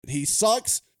He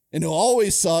sucks, and he'll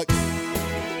always suck.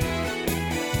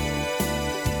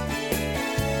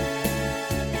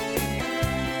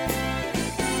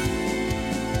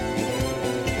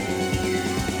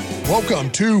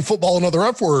 Welcome to Football and Other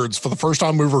F Words. For the first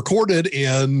time we've recorded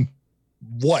in,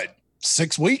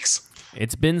 6 weeks?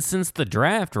 It's been since the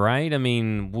draft, right? I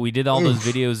mean, we did all those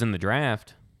videos in the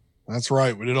draft. That's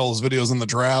right. We did all those videos in the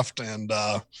draft, and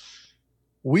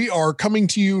we are coming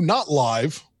to you not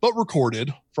live, but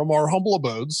recorded from our humble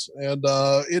abodes. And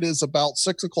it is about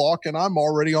 6 o'clock, and I'm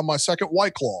already on my second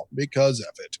White Claw because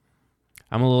of it.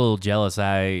 I'm a little jealous.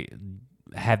 I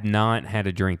have not had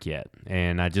a drink yet,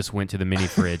 and I just went to the mini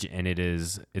fridge, and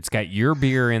it's got your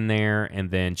beer in there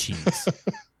and then cheese.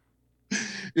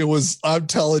 It was, I'm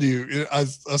telling you, I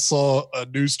saw a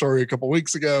news story a couple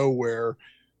weeks ago where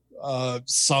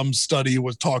some study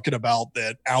was talking about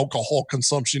that alcohol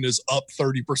consumption is up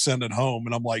 30% at home.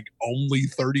 And I'm like, only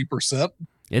 30%?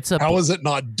 It's up. How is it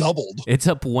not doubled? It's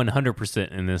up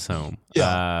 100% in this home.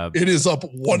 Yeah, it is up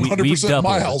 100% in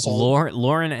my household.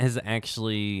 Lauren has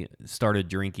actually started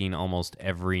drinking almost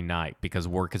every night because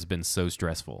work has been so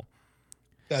stressful.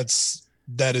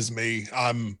 That is me.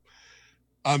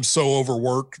 I'm so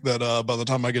overworked that by the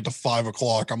time I get to 5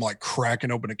 o'clock, I'm like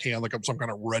cracking open a can like I'm some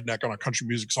kind of redneck on a country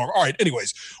music song. All right,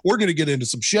 anyways, we're going to get into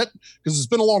some shit because it's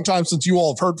been a long time since you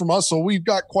all have heard from us, so we've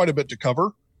got quite a bit to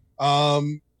cover.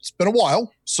 It's been a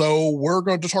while, so we're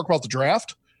going to talk about the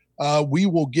draft. We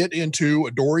will get into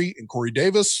Adoree and Corey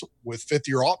Davis with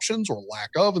fifth-year options or lack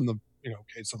of in the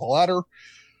case of the latter.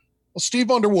 Well,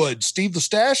 Steve Underwood, Steve the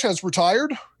Stash, has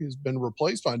retired. He's been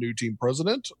replaced by a new team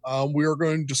president. We are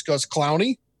going to discuss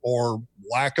Clowney or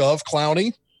lack of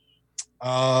Clowney.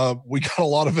 We got a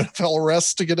lot of NFL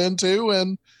arrests to get into,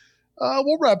 and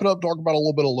we'll wrap it up, talk about a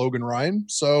little bit of Logan Ryan.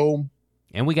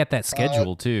 And we got that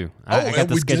schedule too. I got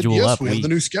the schedule up. We have the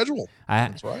new schedule.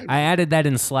 That's right. I added that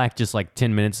in Slack just like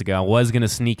 10 minutes ago. I was going to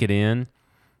sneak it in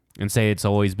and say it's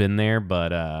always been there,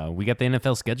 but we got the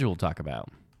NFL schedule to talk about.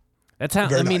 That's how.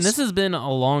 Very nice. This has been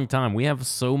a long time. We have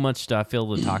so much stuff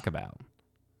to talk about.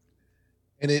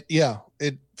 And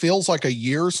it feels like a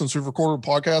year since we've recorded a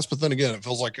podcast, but then again, it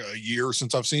feels like a year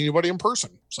since I've seen anybody in person.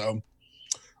 So,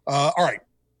 all right,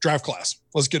 draft class.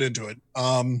 Let's get into it.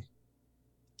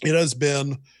 It has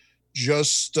been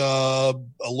just a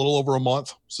little over a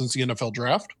month since the NFL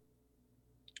draft.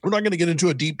 We're not going to get into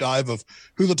a deep dive of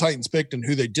who the Titans picked and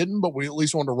who they didn't, but we at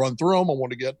least want to run through them. I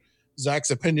want to get Zach's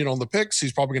opinion on the picks.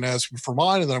 He's probably going to ask for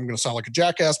mine, and then I'm going to sound like a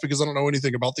jackass because I don't know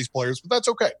anything about these players, but that's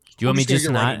okay. Do you want me just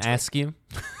not ask you?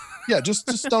 Yeah, just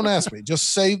don't ask me.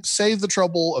 Just save the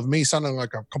trouble of me sounding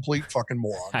like a complete fucking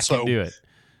moron. I can do it.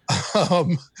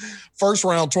 First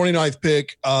round, 29th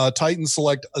pick, Titans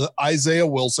select Isaiah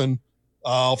Wilson,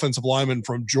 offensive lineman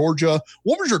from Georgia.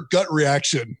 What was your gut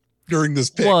reaction during this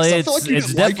pick? Well, I feel like you it's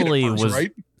didn't like definitely it at first,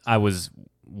 right? I was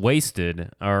wasted,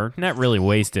 or not really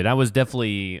wasted. I was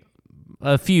definitely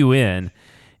a few in,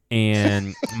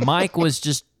 and Mike was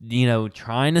just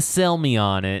trying to sell me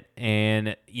on it,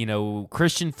 and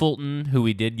Christian Fulton, who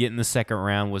we did get in the second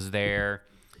round, was there,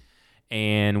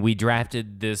 and we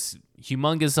drafted this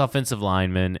humongous offensive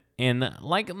lineman, and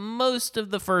like most of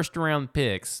the first round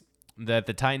picks that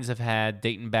the Titans have had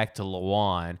dating back to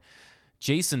Lewan,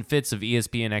 Jason Fitz of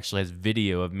ESPN actually has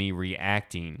video of me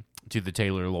reacting to the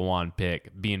Taylor Lewan pick,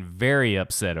 being very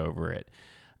upset over it.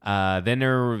 Then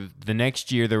the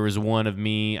next year there was one of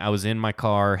me. I was in my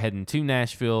car heading to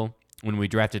Nashville when we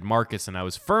drafted Marcus, and I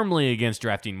was firmly against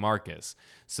drafting Marcus.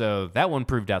 So that one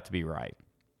proved out to be right.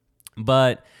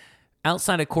 But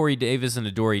outside of Corey Davis and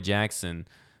Adoree Jackson,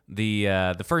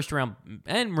 the first round,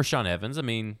 and Rashaan Evans,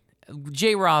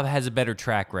 J-Rob has a better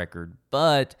track record,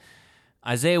 but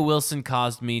Isaiah Wilson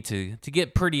caused me to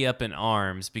get pretty up in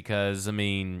arms because,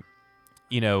 we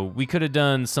could have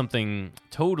done something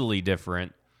totally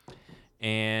different.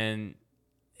 And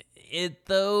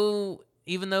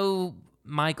even though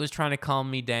Mike was trying to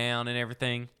calm me down and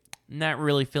everything, not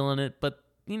really feeling it, but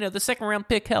the second round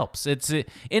pick helps. It's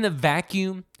in a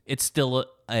vacuum. It's still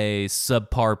a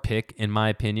subpar pick, in my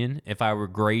opinion, if I were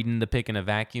grading the pick in a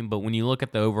vacuum. But when you look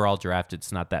at the overall draft,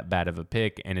 it's not that bad of a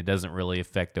pick, and it doesn't really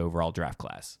affect the overall draft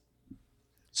class.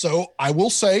 So I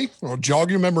will say, I'll jog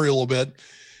your memory a little bit.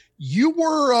 You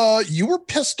were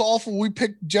pissed off when we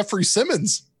picked Jeffrey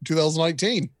Simmons in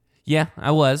 2019. Yeah,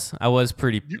 I was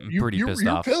pretty pissed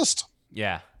off. You're pissed.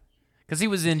 Yeah. Because he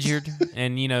was injured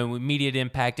and, immediate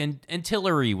impact, and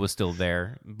Tillery was still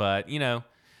there. But,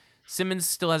 Simmons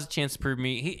still has a chance to prove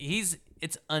me.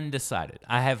 It's undecided.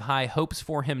 I have high hopes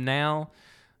for him now,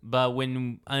 but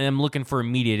when I am looking for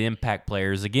immediate impact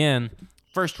players, again,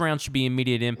 first round should be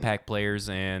immediate impact players,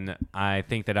 and I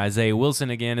think that Isaiah Wilson,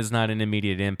 again, is not an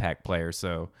immediate impact player.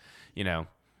 So,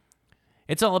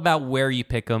 it's all about where you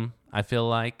pick them, I feel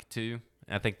like, too.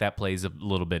 I think that plays a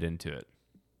little bit into it.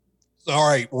 All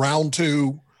right, round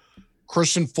 2,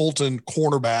 Christian Fulton,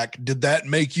 cornerback. Did that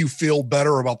make you feel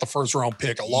better about the first round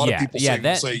pick? A lot of people say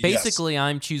basically, yes.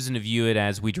 I'm choosing to view it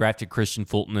as we drafted Christian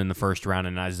Fulton in the first round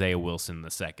and Isaiah Wilson in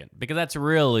the second, because that's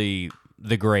really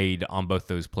the grade on both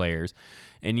those players.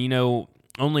 And,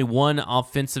 only one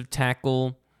offensive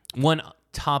tackle, one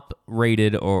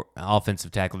top-rated or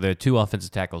offensive tackle. There are 2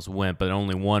 offensive tackles went, but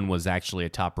only one was actually a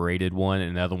top-rated one,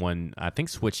 and the other one, I think,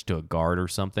 switched to a guard or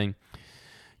something.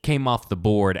 Came off the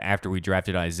board after we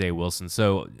drafted Isaiah Wilson.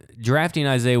 So drafting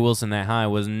Isaiah Wilson that high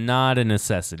was not a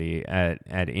necessity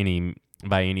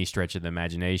by any stretch of the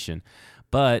imagination.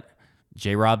 But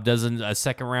J-Rob does a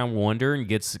second-round wonder and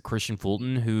gets Christian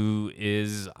Fulton, who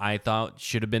I thought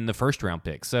should have been the first-round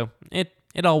pick. So it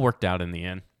all worked out in the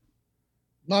end.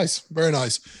 Nice. Very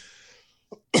nice.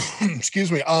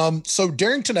 Excuse me. So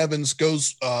Darrington Evans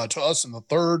goes to us in the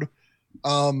third.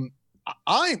 I'm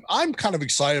kind of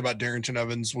excited about Darrington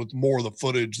Evans with more of the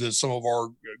footage that some of our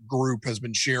group has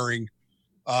been sharing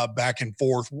back and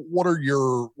forth. What are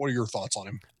your thoughts on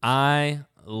him? I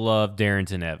love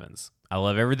Darrington Evans. I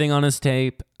love everything on his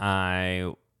tape.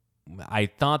 I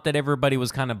thought that everybody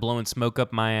was kind of blowing smoke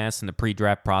up my ass in the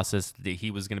pre-draft process, that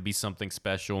he was going to be something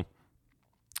special.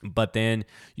 But then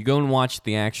you go and watch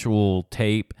the actual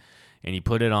tape, and you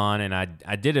put it on, and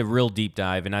I did a real deep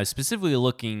dive, and I was specifically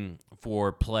looking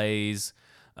for plays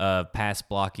of pass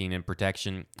blocking and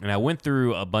protection, and I went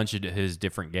through a bunch of his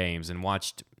different games and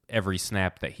watched every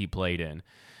snap that he played in.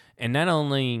 And not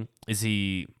only is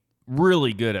he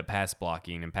really good at pass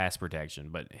blocking and pass protection,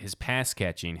 but his pass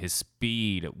catching, his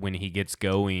speed when he gets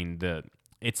going,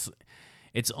 it's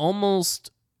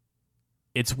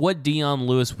what Dion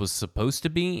Lewis was supposed to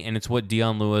be, and it's what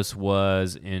Dion Lewis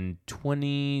was in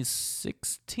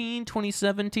 2016,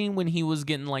 2017, when he was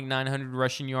getting like 900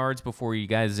 rushing yards before he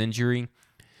got his injury.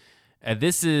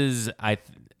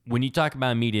 When you talk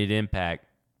about immediate impact,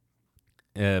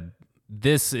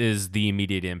 this is the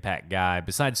immediate impact guy.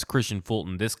 Besides Christian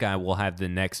Fulton, this guy will have the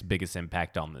next biggest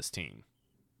impact on this team.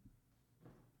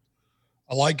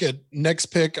 I like it. Next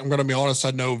pick, I'm going to be honest,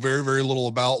 I know very, very little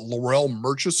about Laurel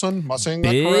Murchison. Am I saying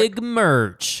that correct? Big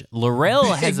Merch.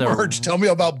 Laurel has a... Merch. Tell me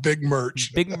about Big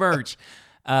Merch. Big Merch.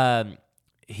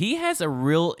 He has a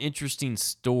real interesting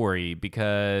story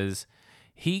because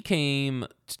he came up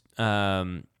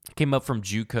from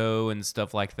JUCO and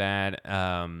stuff like that.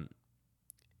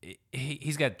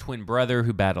 He's got a twin brother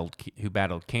who battled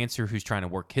cancer, who's trying to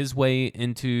work his way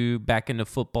back into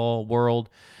football world.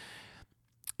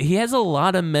 He has a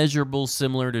lot of measurables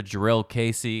similar to Jarrell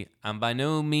Casey. I'm by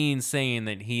no means saying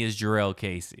that he is Jarrell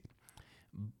Casey.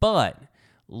 But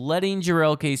letting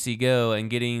Jarrell Casey go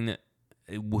and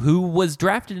who was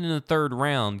drafted in the third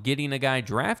round, getting a guy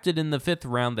drafted in the fifth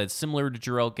round that's similar to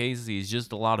Jarrell Casey is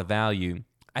just a lot of value.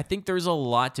 I think there's a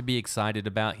lot to be excited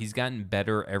about. He's gotten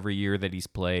better every year that he's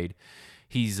played.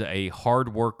 He's a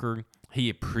hard worker. He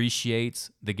appreciates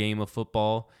the game of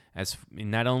football as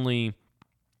not only...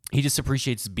 He just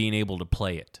appreciates being able to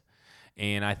play it.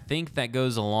 And I think that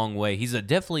goes a long way. He's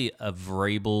definitely a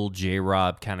Vrabel,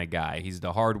 J-Rob kind of guy. He's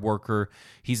the hard worker.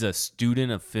 He's a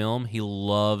student of film. He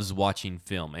loves watching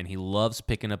film, and he loves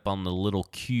picking up on the little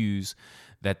cues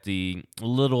that the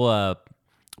little,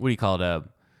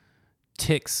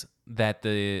 ticks that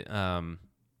the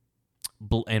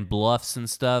and bluffs and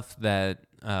stuff that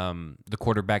the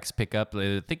quarterbacks pick up.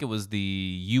 I think it was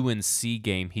the UNC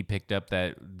game he picked up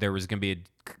that there was going to be a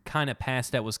kind of pass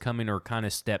that was coming or kind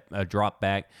of drop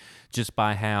back just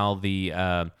by how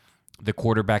the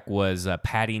quarterback was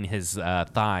patting his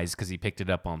thighs because he picked it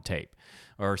up on tape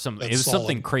or something. It was solid.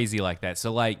 Something crazy like that.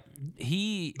 So like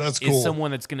that's cool. Is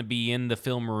someone that's going to be in the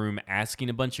film room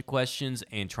asking a bunch of questions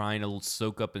and trying to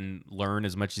soak up and learn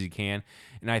as much as he can.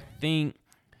 And I think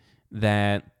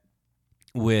that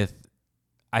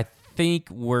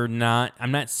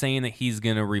I'm not saying that he's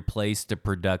going to replace the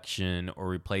production or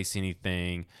replace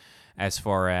anything as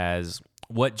far as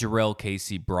what Jarrell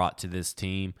Casey brought to this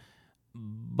team,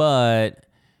 but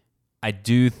I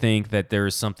do think that there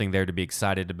is something there to be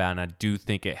excited about, and I do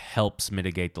think it helps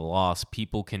mitigate the loss.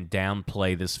 People can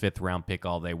downplay this fifth-round pick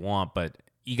all they want, but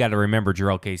you got to remember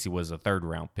Jarrell Casey was a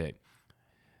third-round pick.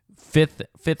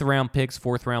 Fifth-round picks,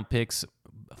 fourth-round picks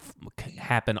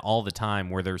happen all the time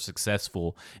where they're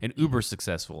successful and uber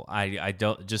successful. I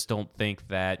don't think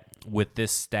that with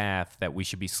this staff that we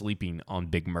should be sleeping on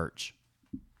Big Merch.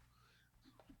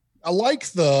 I like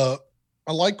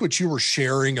what you were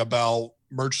sharing about,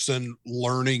 Murchison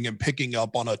learning and picking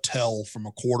up on a tell from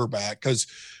a quarterback? Because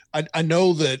I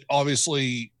know that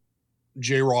obviously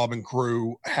J-Rob and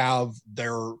crew have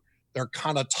their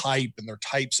kind of type and their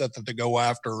typeset that they go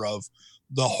after of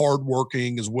the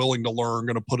hardworking, is willing to learn,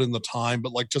 going to put in the time.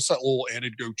 But like just that little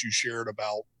anecdote you shared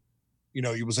about,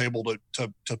 he was able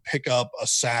to pick up a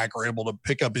sack or able to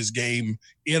pick up his game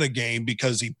in a game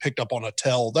because he picked up on a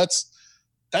tell. That's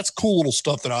cool little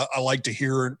stuff that I like to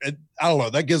hear. And I don't know,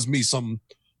 that gives me some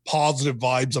positive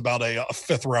vibes about a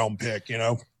 5th round pick,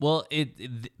 Well,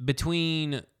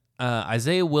 between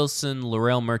Isaiah Wilson,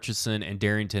 Laurel Murchison, and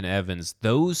Darrington Evans,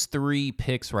 those 3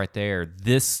 picks right there,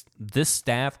 this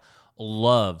staff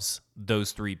loves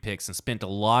those 3 picks and spent a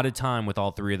lot of time with all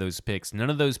 3 of those picks.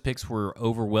 None of those picks were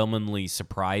overwhelmingly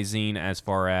surprising as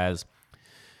far as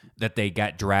that they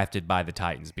got drafted by the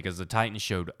Titans, because the Titans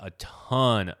showed a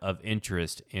ton of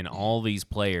interest in all these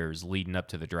players leading up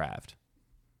to the draft.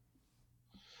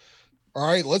 All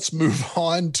right, let's move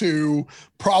on to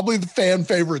probably the fan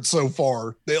favorite so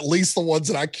far, at least the ones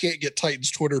that I can't get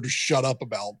Titans Twitter to shut up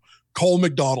about. Cole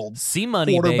McDonald,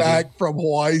 C-Money, quarterback baby. from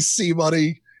Hawaii,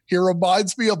 C-Money. He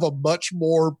reminds me of a much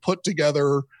more put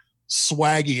together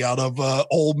swaggy out of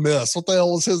Ole Miss. What the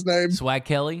hell was his name? Swag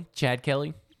Kelly, Chad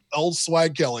Kelly. Old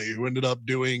Swag Kelly, who ended up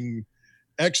doing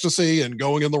ecstasy and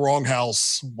going in the wrong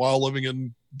house while living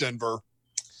in Denver.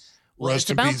 Well, it's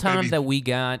about time that we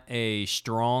got a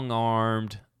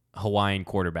strong-armed Hawaiian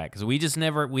quarterback, because we just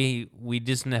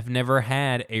have never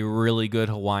had a really good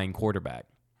Hawaiian quarterback.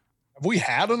 Have we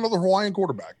had another Hawaiian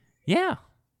quarterback? Yeah,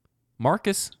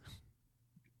 Marcus.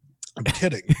 I'm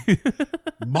kidding.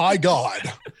 My God.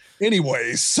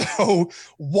 Anyway, so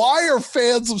why are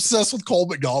fans obsessed with Cole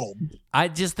McDonald? I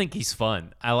just think he's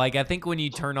fun. I think when you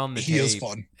turn on the tape, he is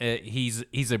fun.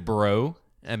 He's a bro.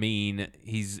 I mean,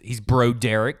 he's bro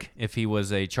Derek if he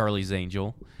was a Charlie's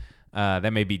Angel.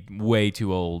 That may be way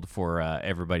too old for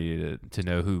everybody to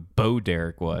know who Bo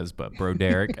Derek was, but bro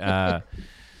Derek. I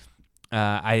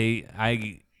hate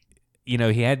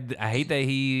that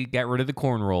he got rid of the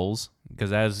corn rolls, because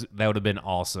that would have been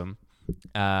awesome.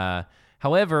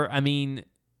 However, I mean,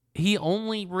 he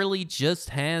only really just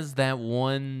has that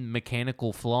one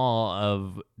mechanical flaw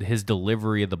of his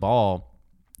delivery of the ball.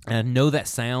 And I know that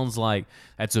sounds like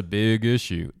that's a big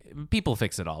issue. People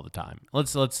fix it all the time.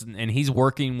 And he's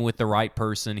working with the right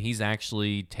person. He's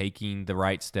actually taking the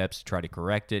right steps to try to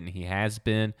correct it, and he has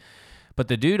been. But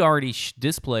the dude already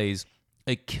displays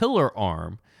a killer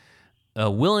arm, a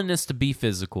willingness to be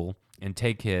physical and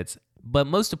take hits, but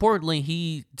most importantly,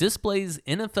 he displays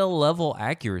NFL-level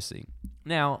accuracy.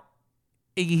 Now,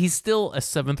 he's still a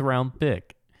 7th-round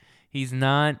pick. He's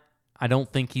not, I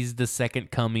don't think he's the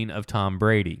second coming of Tom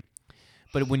Brady.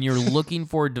 But when you're looking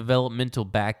for a developmental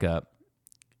backup,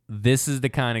 this is the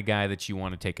kind of guy that you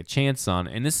want to take a chance on.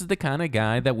 And this is the kind of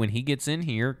guy that when he gets in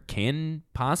here can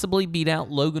possibly beat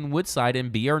out Logan Woodside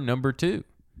and be our number 2.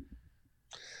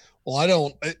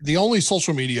 Well, the only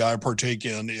social media I partake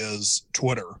in is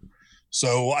Twitter.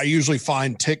 So I usually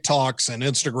find TikToks and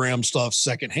Instagram stuff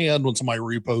secondhand when somebody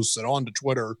reposts it onto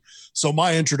Twitter. So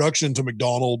my introduction to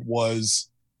McDonald was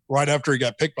right after he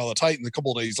got picked by the Titans. A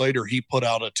couple of days later, he put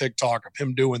out a TikTok of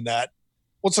him doing that.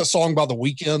 What's that song by The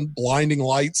Weeknd? Blinding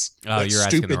Lights. Oh, that you're stupid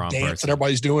asking the wrong dance person. that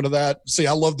everybody's doing to that. See,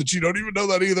 I love that you don't even know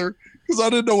that either, because I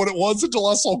didn't know what it was until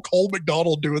I saw Cole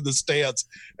McDonald doing this dance,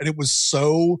 and it was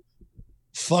so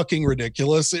fucking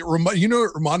ridiculous. It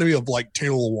reminded me of like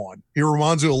Taylor Lewan. He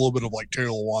reminds me a little bit of like Taylor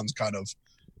Lewan's kind of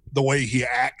the way he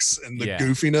acts and the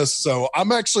goofiness. So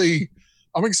I'm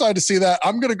excited to see that.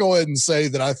 I'm going to go ahead and say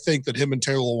that I think that him and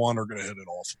Taylor Lewan are going to hit it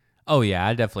off. Oh yeah,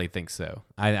 I definitely think so.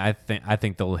 I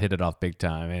think they'll hit it off big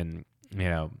time, and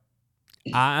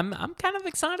I'm kind of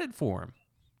excited for him.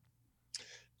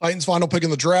 Titans final pick in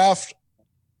the draft,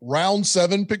 round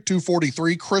 7, pick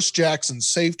 243. Chris Jackson,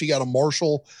 safety out of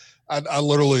Marshall. I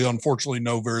literally, unfortunately,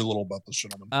 know very little about this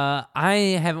gentleman.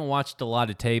 I haven't watched a lot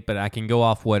of tape, but I can go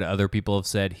off what other people have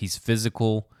said. He's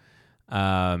physical.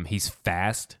 He's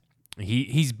fast.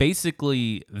 He's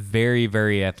basically very,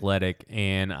 very athletic,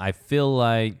 and I feel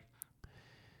like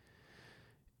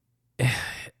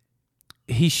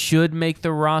he should make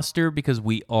the roster because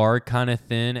we are kind of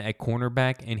thin at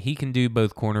cornerback, and he can do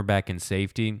both cornerback and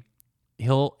safety.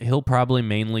 He'll probably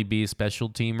mainly be a special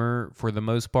teamer for the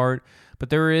most part, but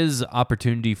there is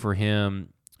opportunity for him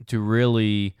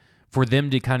for them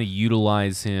to kind of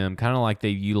utilize him, kind of like they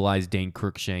utilized Dane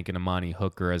Cruikshank and Amani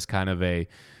Hooker as kind of a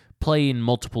play in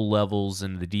multiple levels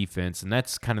in the defense, and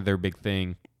that's kind of their big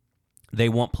thing. they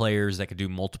want players that can do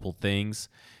multiple things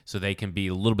so they can be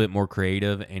a little bit more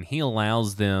creative, and he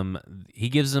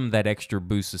gives them that extra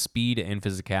boost of speed and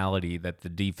physicality that the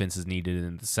defense is needed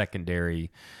in the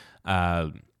secondary,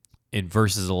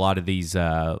 versus a lot of these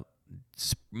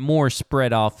more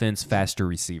spread offense, faster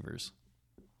receivers.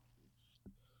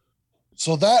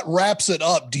 So that wraps it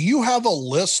up. Do you have a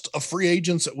list of free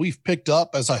agents that we've picked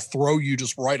up as I throw you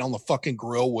just right on the fucking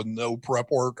grill with no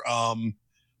prep work?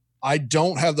 I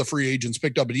don't have the free agents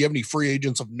picked up, but do you have any free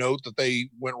agents of note that they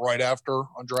went right after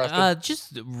undrafted?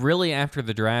 Just really after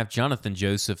the draft, Jonathan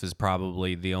Joseph is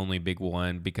probably the only big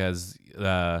one because,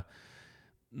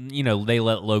 they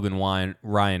let Logan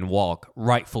Ryan walk,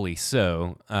 rightfully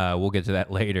so. We'll get to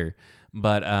that later.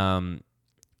 But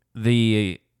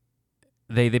they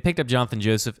picked up Jonathan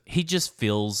Joseph. He just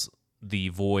fills the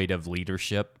void of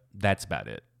leadership. That's about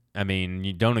it. I mean,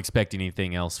 you don't expect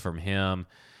anything else from him.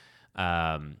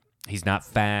 He's not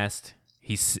fast.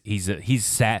 He's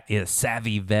a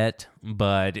savvy vet,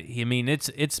 but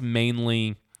it's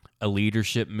mainly a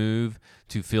leadership move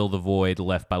to fill the void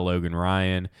left by Logan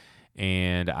Ryan.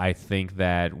 And I think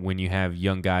that when you have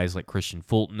young guys like Christian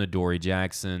Fulton, Adoree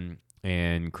Jackson,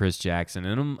 and Chris Jackson,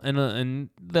 and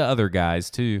the other guys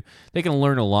too, they can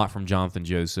learn a lot from Jonathan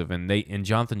Joseph, and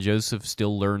Jonathan Joseph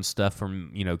still learns stuff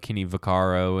from Kenny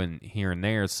Vaccaro and here and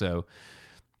there. So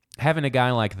having a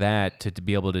guy like that to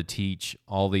be able to teach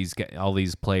all these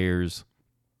players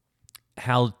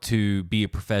how to be a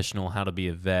professional, how to be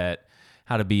a vet,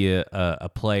 how to be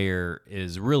a player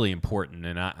is really important.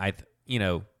 And I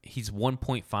he's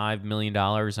 $1.5 million,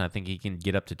 and I think he can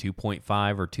get up to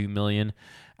 2.5 or 2 million.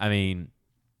 I mean,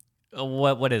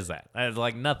 what is that? That's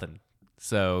like nothing.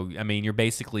 So, I mean, you're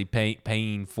basically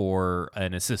paying for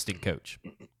an assistant coach.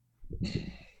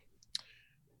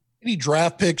 Any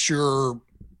draft picks you're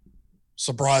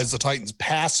surprised the Titans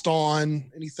passed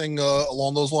on? Anything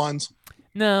along those lines?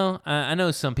 No, I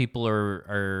know some people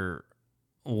are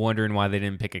wondering why they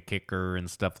didn't pick a kicker and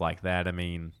stuff like that. I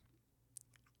mean,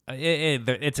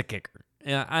 it's a kicker.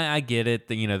 Yeah, I get it.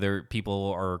 There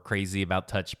people are crazy about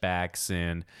touchbacks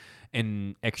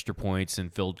and extra points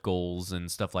and field goals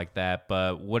and stuff like that.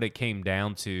 But what it came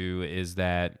down to is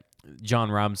that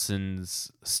John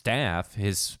Robinson's staff,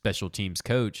 his special teams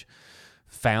coach,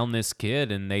 found this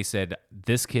kid and they said,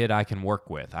 "This kid I can work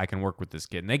with. I can work with this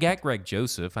kid." And they got Greg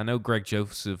Joseph. I know Greg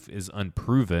Joseph is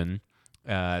unproven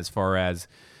as far as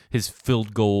his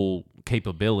field goal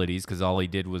capabilities because all he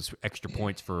did was extra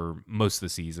points for most of the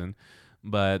season.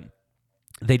 But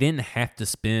they didn't have to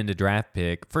spend a draft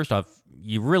pick. First off,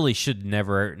 you really should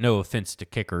never, no offense to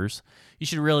kickers, you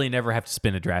should really never have to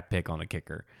spend a draft pick on a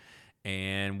kicker.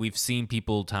 And we've seen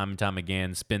people time and time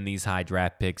again spend these high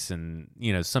draft picks, and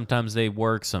sometimes they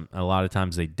work, a lot of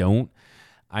times they don't.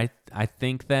 I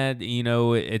think that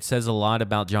it says a lot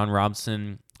about John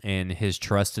Robinson and his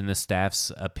trust in the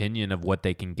staff's opinion of what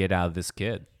they can get out of this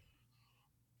kid.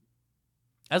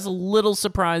 I was a little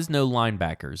surprised no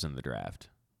linebackers in the draft.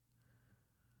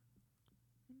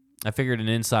 I figured an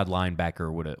inside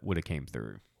linebacker would have came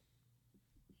through.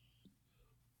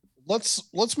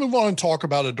 Let's move on and talk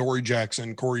about Adoree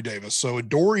Jackson, Corey Davis. So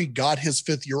Adoree got his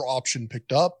 5th-year option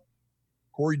picked up.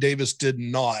 Corey Davis did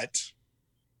not.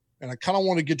 And I kind of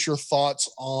want to get your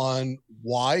thoughts on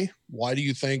why. Why do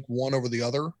you think one over the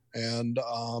other? And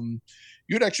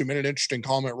you had actually made an interesting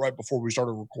comment right before we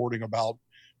started recording about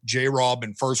J-Rob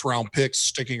and first-round picks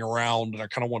sticking around, and I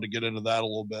kind of want to get into that a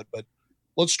little bit. But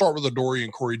let's start with Adoree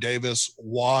and Corey Davis.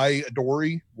 Why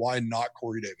Adoree? Why not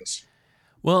Corey Davis?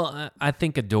 Well, I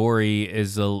think Adoree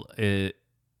is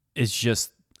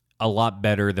just a lot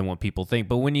better than what people think.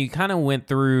 But when you kind of went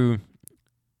through,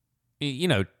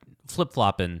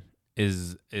 flip-flopping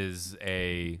is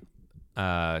a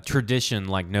tradition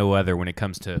like no other when it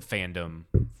comes to fandom.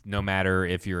 No matter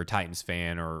if you're a Titans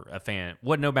fan or a fan,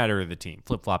 no matter the team,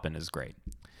 flip-flopping is great.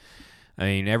 I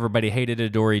mean, everybody hated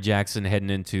Adoree Jackson heading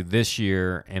into this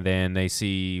year, and then they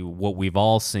see what we've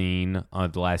all seen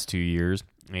the last 2 years,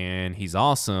 and he's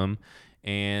awesome,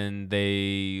 and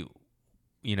they,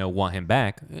 want him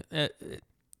back.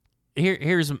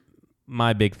 Here's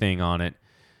my big thing on it.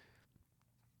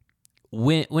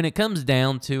 When it comes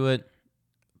down to it,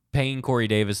 paying Corey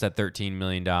Davis that $13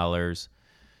 million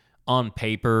on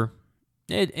paper,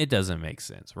 it doesn't make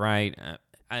sense, right?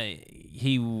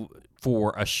 He,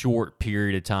 for a short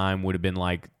period of time, would have been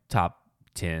like top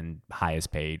 10,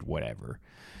 highest paid, whatever.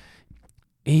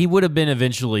 He would have been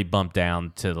eventually bumped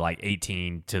down to like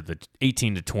 18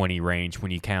 to 20 range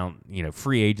when you count,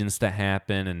 free agents that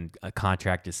happen and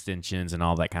contract extensions and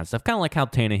all that kind of stuff. Kind of like how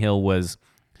Tannehill was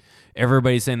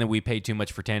everybody's saying that we paid too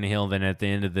much for Tannehill. Then at the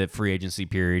end of the free agency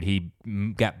period, he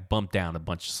got bumped down a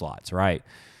bunch of slots, right?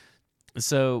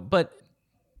 So, but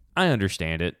I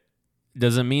understand it.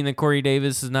 Doesn't mean that Corey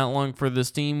Davis is not long for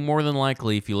this team. More than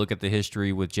likely, if you look at the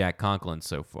history with Jack Conklin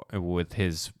so far, with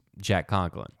his Jack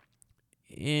Conklin,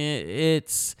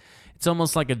 it's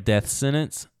almost like a death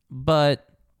sentence. But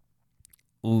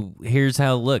here's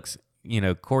how it looks.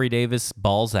 Corey Davis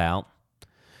balls out,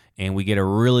 and we get a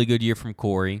really good year from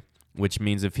Corey, which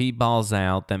means if he balls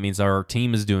out, that means our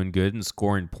team is doing good and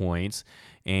scoring points,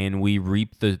 and we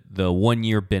reap the 1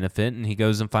 year benefit, and he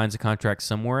goes and finds a contract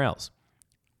somewhere else.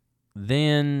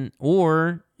 Then,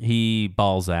 or he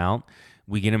balls out,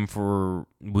 we get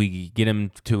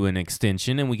him to an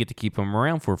extension, and we get to keep him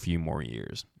around for a few more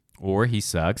years. Or he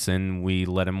sucks, and we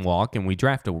let him walk, and we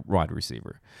draft a wide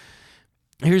receiver.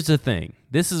 Here's the thing.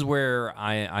 This is where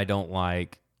I don't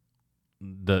like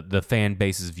the fan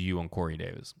base's view on Corey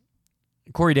Davis.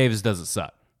 Corey Davis doesn't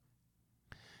suck.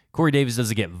 Corey Davis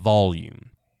doesn't get volume.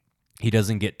 He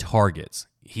doesn't get targets.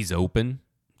 He's open.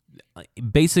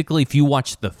 Basically, if you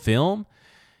watch the film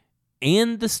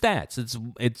and the stats,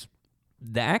 it's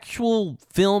the actual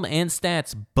film and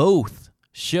stats both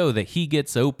show that he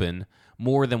gets open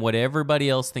more than what everybody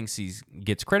else thinks he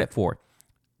gets credit for.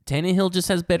 Tannehill just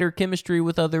has better chemistry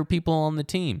with other people on the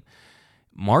team.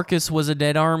 Marcus was a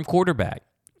dead-arm quarterback.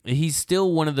 He's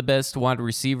still one of the best wide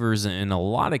receivers in a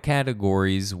lot of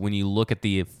categories when you look at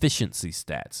the efficiency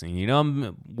stats.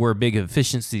 And we're a big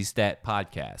efficiency stat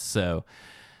podcast, so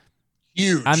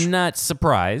huge. I'm not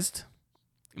surprised,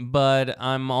 but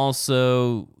I'm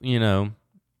also,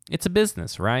 it's a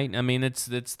business, right? I mean, it's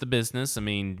the business. I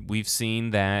mean, we've seen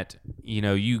that,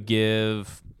 you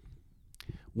give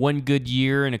one good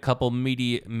year and a couple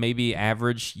maybe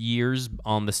average years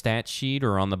on the stat sheet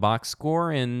or on the box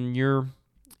score, and you're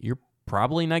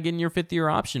probably not getting your fifth-year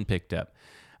option picked up.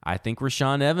 I think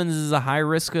Rashaan Evans is a high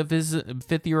risk of his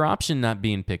fifth-year option not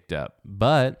being picked up,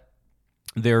 but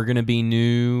there are going to be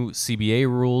new CBA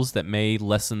rules that may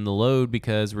lessen the load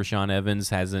because Rashaan Evans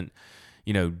hasn't,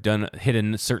 hit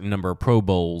a certain number of Pro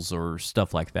Bowls or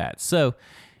stuff like that. So,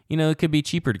 it could be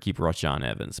cheaper to keep Rashaan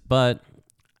Evans, but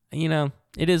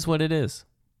it is what it is.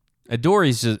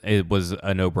 It was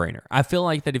a no-brainer. I feel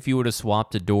like that if you would have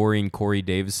swapped Adoree and Corey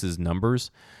Davis's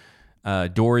numbers,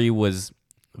 Adoree was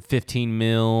 15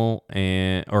 mil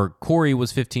or Corey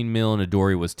was 15 mil and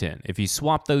Adoree was 10. If you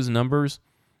swap those numbers,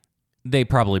 they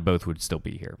probably both would still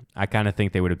be here. I kind of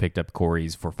think they would have picked up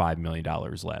Corey's for $5 million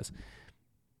less.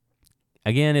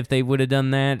 Again, if they would have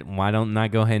done that, why don't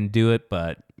not go ahead and do it?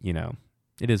 But,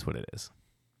 it is what it is.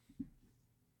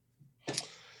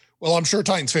 Well, I'm sure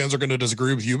Titans fans are going to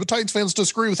disagree with you, but Titans fans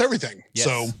disagree with everything. Yes.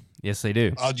 So, yes, they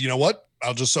do. You know what?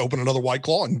 I'll just open another White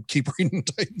Claw and keep reading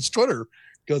Titans Twitter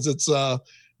because it's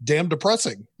damn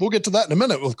depressing. We'll get to that in a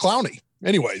minute with Clowney.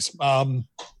 Anyways,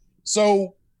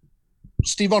 so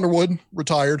Steve Underwood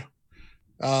retired,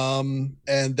 and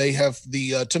they have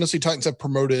the Tennessee Titans have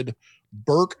promoted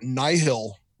Burke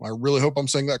Nihill. I really hope I'm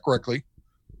saying that correctly,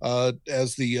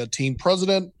 as the team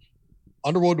president.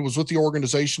 Underwood was with the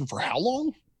organization for how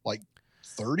long? Like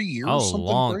 30 years? Oh, something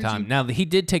long crazy? time. Now, he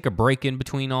did take a break in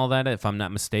between all that, if I'm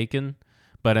not mistaken.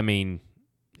 But, I mean,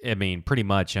 pretty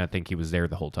much, I think he was there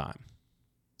the whole time.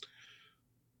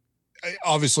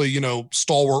 Obviously,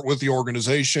 stalwart with the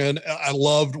organization. I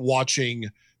loved watching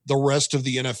the rest of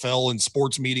the NFL and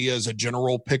sports media as a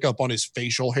general pick up on his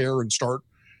facial hair and start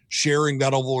sharing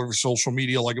that all over social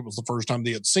media like it was the first time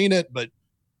they had seen it. But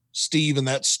Steve and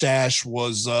that stash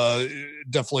was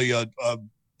definitely a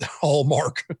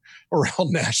hallmark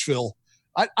around Nashville.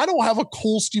 I don't have a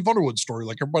cool Steve Underwood story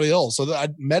like everybody else. So I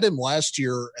met him last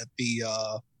year at the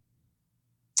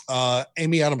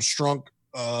Amy Adams Strunk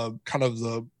kind of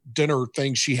the dinner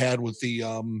thing she had with the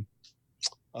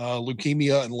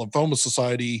Leukemia and Lymphoma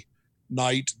Society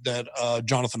night that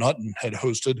Jonathan Hutton had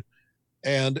hosted.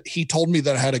 And he told me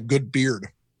that I had a good beard.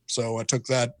 So I took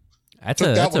that. That's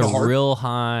a real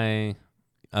high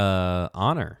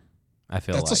honor. I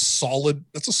feel that's a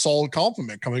solid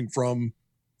compliment coming from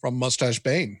Mustache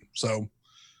Bane. So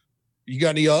you got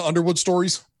any Underwood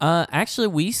stories? Actually,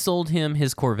 we sold him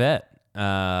his Corvette.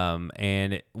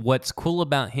 And what's cool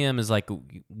about him is like,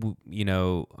 the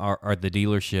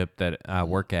dealership that I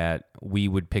work at, we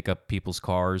would pick up people's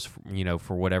cars,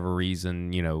 for whatever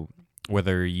reason,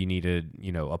 whether you needed,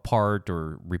 a part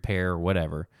or repair or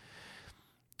whatever.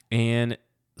 And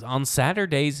on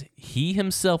Saturdays, he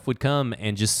himself would come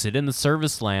and just sit in the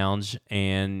service lounge,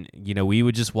 and we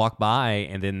would just walk by,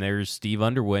 and then there's Steve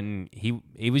Underwood, and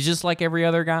he was just like every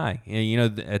other guy,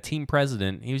 a team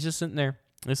president. He was just sitting there,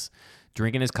 just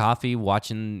drinking his coffee,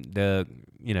 watching the,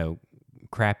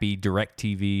 crappy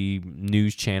DirecTV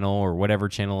news channel or whatever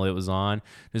channel it was on,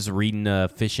 just reading a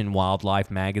Fish and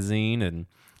Wildlife magazine and,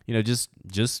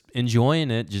 just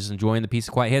enjoying it, just enjoying the peace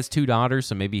of quiet. He has 2 daughters,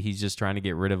 so maybe he's just trying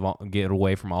to get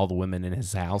away from all the women in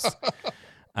his house.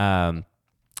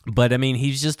 But I mean,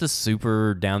 he's just a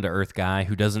super down-to-earth guy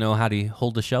who doesn't know how to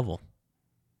hold a shovel.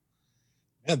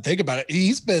 And think about it.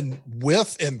 He's been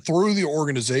with and through the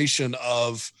organization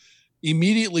of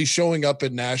immediately showing up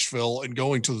in Nashville and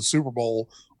going to the Super Bowl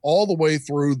all the way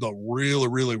through the really,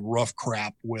 really rough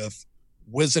crap with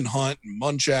Whisenhunt and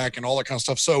Munchak and all that kind of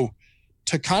stuff. So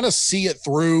to kind of see it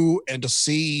through and to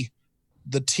see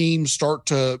the team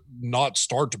definitely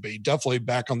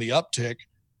back on the uptick,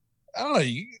 I don't know.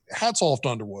 Hats off to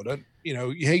Underwood.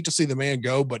 You hate to see the man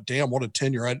go, but damn, what a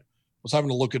tenure. I was having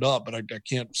to look it up, but I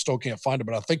still can't find it.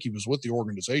 But I think he was with the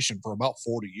organization for about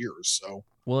 40 years. So,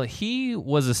 well, he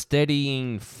was a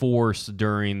steadying force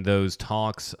during those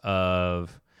talks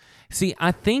of. See,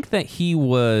 I think that he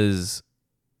was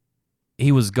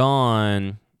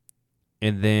gone,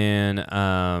 and then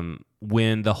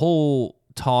when the whole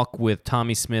talk with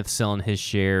Tommy Smith selling his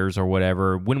shares or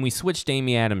whatever, when we switched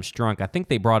Amy Adams Strunk, I think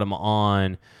they brought him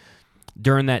on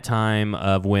during that time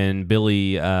of when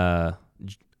Billy oh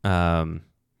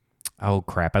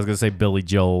crap, I was gonna say Billy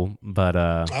Joel, but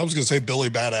I was gonna say Billy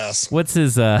Badass. What's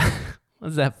his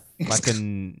what's that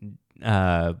fucking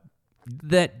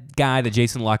that guy that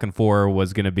Jason Lockenfor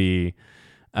was gonna be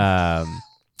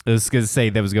I was going to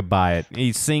say that was going to buy it.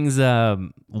 He sings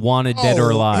Wanted Dead or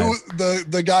Alive.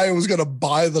 The guy who was going to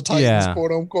buy the Titans,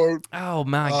 quote unquote. Oh,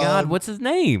 my God. What's his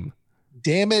name?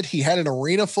 Damn it. He had an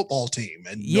arena football team.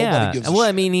 And nobody gives a shit.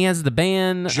 I mean, he has the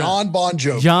band. John Bon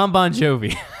Jovi. John Bon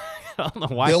Jovi. I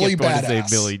don't know why Billy I kept wanting to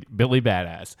say Billy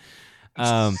Badass.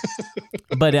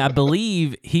 But I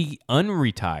believe he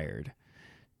unretired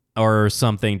or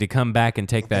something to come back and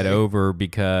take that over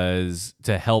because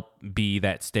to help be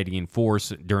that steadying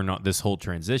force during this whole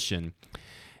transition.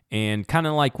 And kind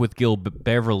of like with Gil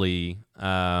Beverly,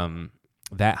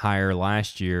 that hire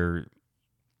last year,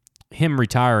 him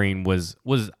retiring was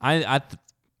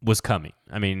coming.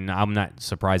 I mean, I'm not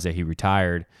surprised that he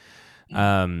retired.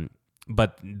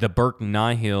 But the Burke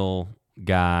Nihil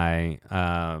guy,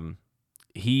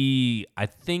 I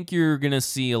think you're going to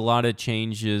see a lot of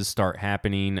changes start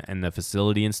happening in the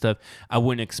facility and stuff. I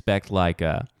wouldn't expect like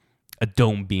a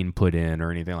dome being put in or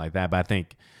anything like that, but I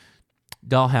think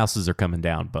dollhouses are coming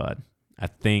down, bud. I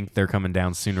think they're coming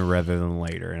down sooner rather than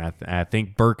later, and I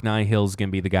think Burke Nihil is going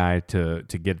to be the guy to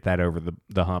get that over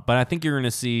the hump. But I think you're going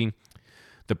to see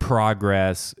the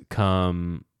progress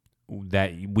come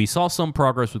that we saw some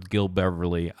progress with Gil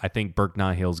Beverly. I think Burke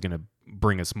Nihil is going to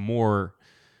bring us more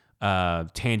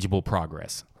tangible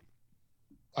progress.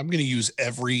 I'm going to use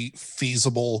every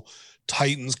feasible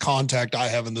Titans contact I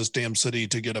have in this damn city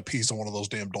to get a piece of one of those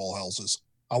damn dollhouses.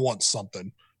 I want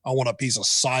something. I want a piece of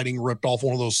siding ripped off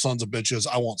one of those sons of bitches.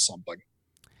 I want something.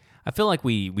 I feel like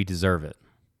we deserve it.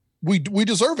 We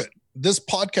deserve it. This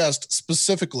podcast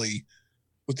specifically,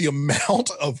 with the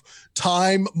amount of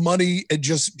time, money, and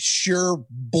just sheer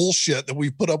bullshit that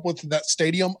we've put up with in that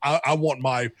stadium, I want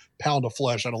my pound of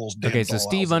flesh out of those damn Okay, so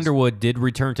Steve Underwood did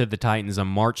return to the Titans on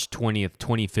March 20th,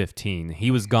 2015.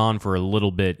 He was gone for a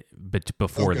little bit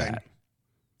before that.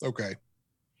 Okay.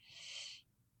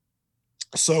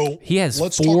 So he has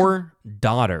 4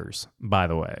 daughters, by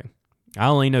the way. I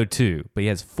only know 2, but he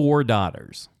has 4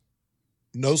 daughters.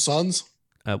 No sons?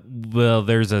 Well,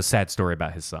 there's a sad story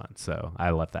about his son, so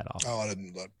I left that off. Oh, I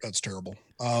didn't. That's terrible.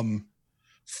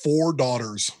 4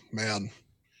 daughters, man.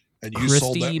 And you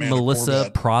sold that Christy, man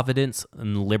Melissa, Providence,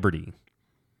 and Liberty.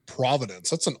 Providence.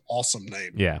 That's an awesome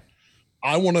name. Yeah.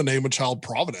 I want to name a child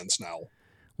Providence now.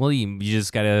 Well, you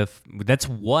just gotta. That's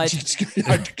what.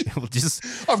 I've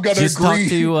got to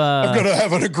agree. I've got to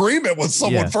have an agreement with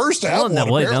someone first to have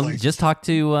one. Just talk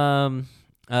to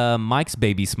Mike's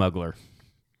baby smuggler.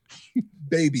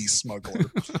 Baby smuggler.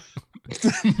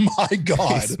 My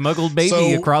God. He smuggled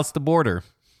baby across the border.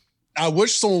 I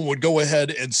wish someone would go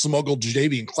ahead and smuggle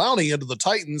Jadeveon Clowney into the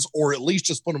Titans, or at least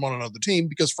just put him on another team,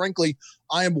 because frankly,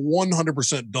 I am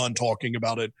 100% done talking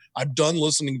about it. I'm done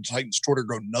listening to Titans Twitter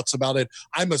go nuts about it.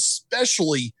 I'm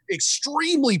especially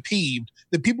extremely peeved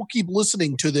that people keep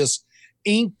listening to this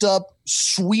inked up,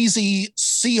 sweezy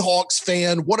Seahawks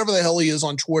fan, whatever the hell he is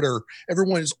on Twitter.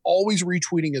 Everyone is always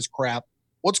retweeting his crap.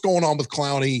 What's going on with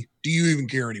Clowney? Do you even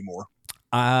care anymore?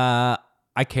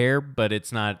 I care, but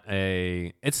it's not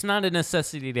a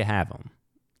necessity to have him.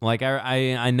 Like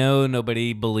I know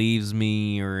nobody believes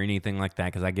me or anything like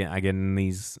that because I get in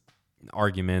these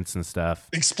arguments and stuff.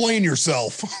 Explain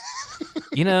yourself.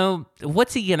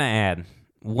 What's he gonna add?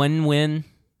 One win,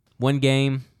 one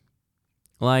game.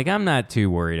 Like, I'm not too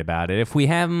worried about it. If we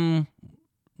have him,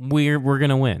 we're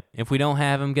gonna win. If we don't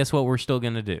have him, guess what? We're still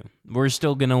gonna do. We're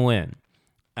still gonna win.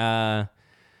 I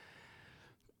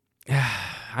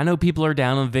know people are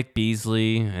down on Vic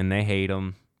Beasley and they hate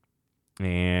him,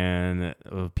 and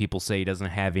people say he doesn't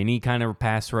have any kind of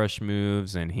pass rush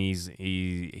moves, and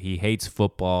he hates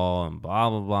football and blah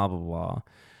blah blah blah blah.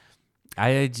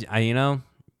 I just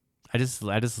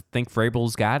think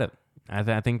Vrabel's got it.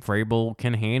 I think Vrabel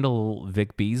can handle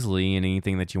Vic Beasley and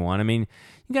anything that you want. I mean,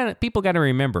 people got to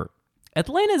remember,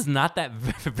 Atlanta's not that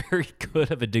very good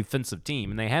of a defensive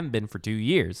team, and they haven't been for 2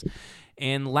 years.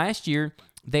 And last year,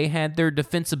 they had their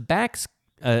defensive backs,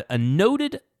 a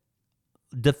noted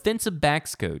defensive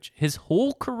backs coach, his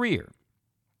whole career,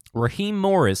 Raheem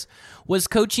Morris, was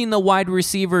coaching the wide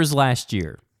receivers last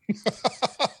year.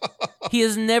 He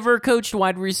has never coached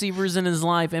wide receivers in his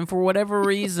life, and for whatever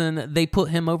reason, they put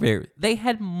him over there. They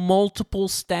had multiple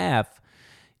staff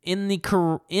in the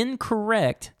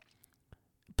incorrect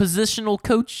positional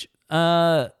coach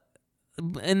on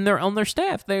their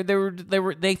staff.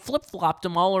 They flip-flopped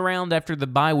them all around after the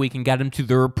bye week and got them to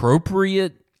their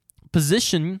appropriate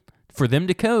position for them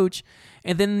to coach,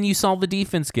 and then you saw the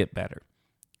defense get better.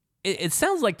 It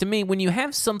sounds like to me, when you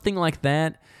have something like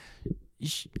that,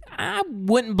 I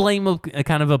wouldn't blame a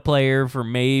kind of a player for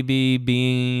maybe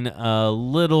being a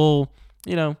little,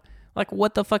 like,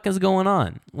 what the fuck is going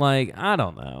on? Like, I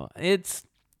don't know.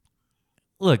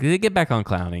 Look, they get back on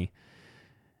Clowney.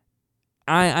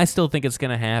 I still think it's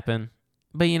going to happen.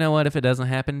 But you know what? If it doesn't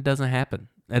happen, it doesn't happen.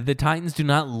 The Titans do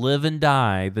not live and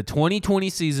die. The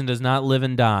 2020 season does not live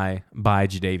and die by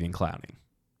Jadeveon Clowney.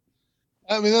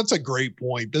 I mean, that's a great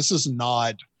point. This is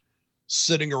not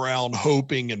sitting around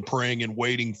hoping and praying and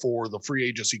waiting for the free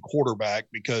agency quarterback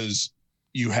because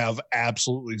you have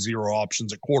absolutely zero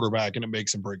options at quarterback and it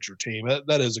makes and breaks your team.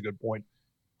 That is a good point.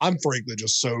 I'm frankly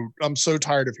I'm so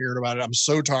tired of hearing about it. I'm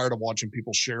so tired of watching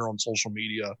people share on social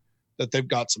media that they've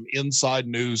got some inside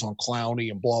news on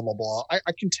Clowney and blah, blah, blah.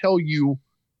 I can tell you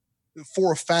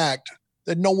for a fact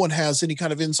that no one has any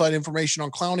kind of inside information on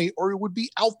Clowney, or it would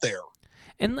be out there.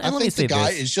 And I think the guy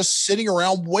is just sitting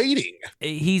around waiting.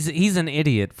 He's an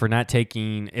idiot for not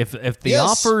taking. If the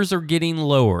offers are getting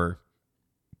lower,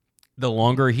 the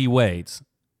longer he waits,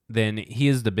 then he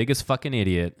is the biggest fucking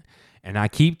idiot. And I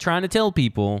keep trying to tell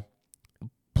people,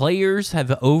 players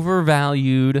have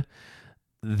overvalued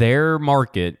their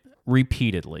market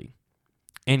repeatedly.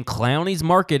 And Clowney's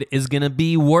market is going to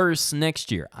be worse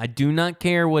next year. I do not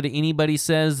care what anybody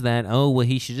says that,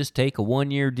 he should just take a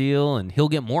 1-year deal and he'll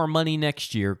get more money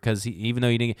next year because even though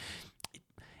he didn't.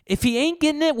 If he ain't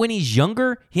getting it when he's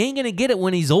younger, he ain't going to get it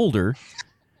when he's older.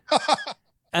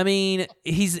 I mean,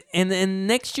 and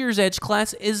next year's edge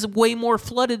class is way more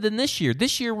flooded than this year.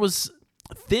 This year was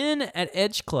thin at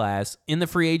edge class in the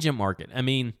free agent market. I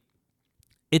mean,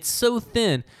 it's so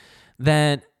thin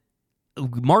that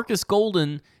Marcus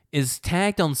Golden is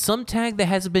tagged on some tag that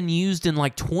hasn't been used in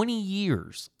like 20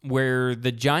 years, where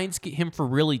the Giants get him for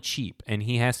really cheap and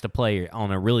he has to play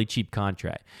on a really cheap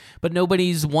contract. But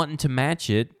nobody's wanting to match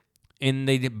it,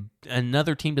 and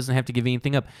another team doesn't have to give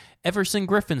anything up. Everson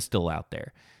Griffin's still out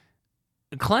there.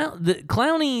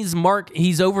 Clowney's mark,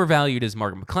 he's overvalued his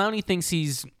market. Clowney thinks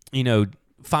he's,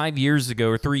 5 years ago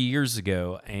or 3 years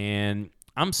ago, and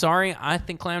I'm sorry, I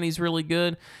think Clowney's really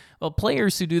good. Well,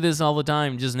 players who do this all the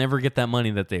time just never get that money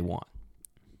that they want.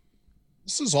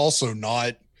 This is also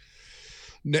not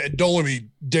 – don't let me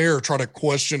dare try to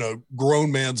question a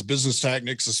grown man's business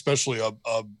tactics, especially a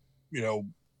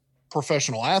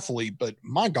professional athlete. But,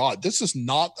 my God, this is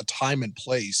not the time and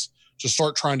place to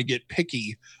start trying to get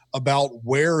picky about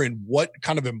where and what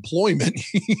kind of employment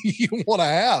you want to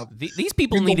have. These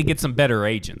people need to get some better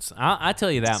agents. I tell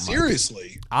you that much.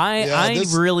 Seriously. I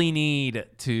really need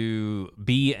to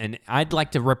be I'd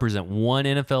like to represent one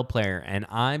NFL player, and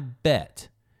I bet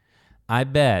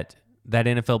that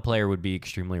NFL player would be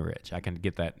extremely rich. I can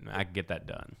get that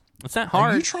done. It's not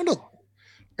hard. Are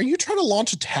you trying to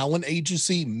launch a talent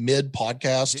agency mid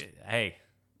podcast? Hey,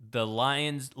 the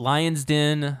Lions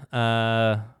Den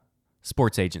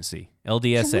Sports Agency,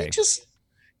 LDSA.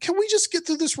 Can we just get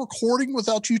through this recording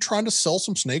without you trying to sell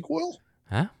some snake oil?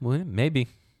 Huh? Well, maybe.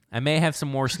 I may have some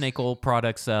more snake oil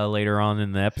products later on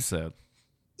in the episode.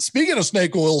 Speaking of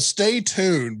snake oil, stay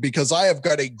tuned because I have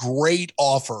got a great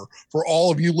offer for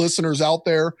all of you listeners out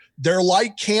there. They're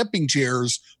like camping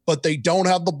chairs, but they don't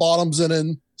have the bottoms in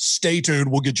them, stay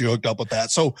tuned. We'll get you hooked up with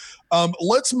that. So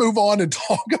let's move on and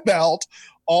talk about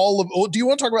do you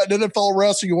want to talk about NFL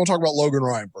arrests or you want to talk about Logan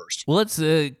Ryan first? Well,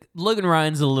 Logan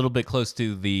Ryan's a little bit close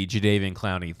to the Jadeveon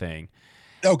Clowney thing.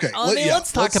 Okay.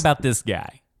 Let's talk about this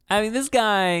guy. I mean, this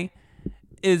guy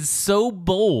is so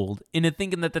bold into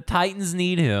thinking that the Titans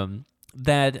need him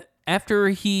that after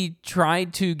he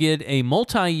tried to get a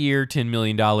multi-year $10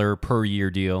 million per year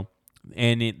deal,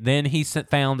 and then he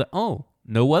found,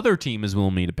 no other team is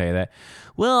willing me to pay that.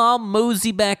 Well, I'll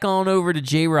mosey back on over to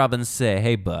J-Rob and say,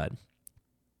 hey, bud,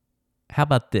 how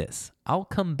about this? I'll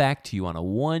come back to you on a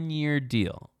 1-year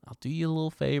deal. I'll do you a little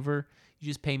favor. You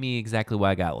just pay me exactly what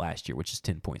I got last year, which is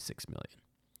 $10.6 million.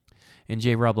 And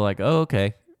J-Rob like, oh,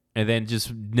 okay. And then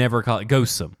just never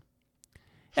ghosts him.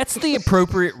 That's the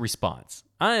appropriate response.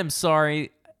 I am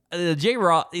sorry.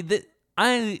 J-Rob,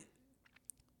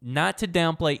 not to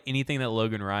downplay anything that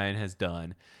Logan Ryan has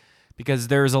done, because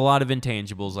there's a lot of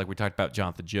intangibles, like we talked about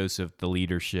Jonathan Joseph, the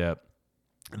leadership,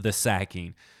 the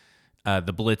sacking,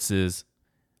 the blitzes.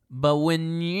 But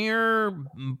when your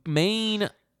main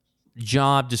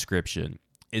job description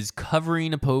is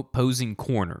covering opposing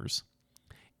corners,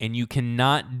 and you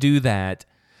cannot do that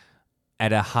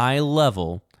at a high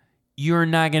level, you're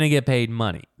not going to get paid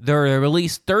money. There are at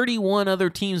least 31 other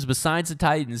teams besides the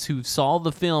Titans who saw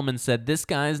the film and said, this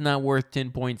guy is not worth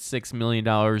 $10.6 million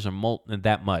or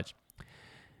that much.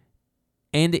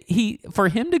 And for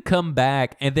him to come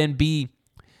back and then be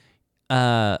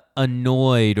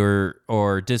annoyed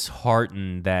or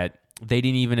disheartened that they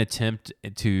didn't even attempt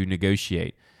to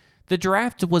negotiate. The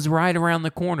draft was right around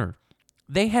the corner.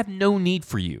 They have no need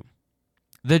for you.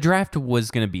 The draft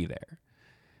was going to be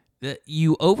there.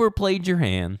 You overplayed your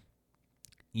hand.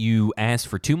 You asked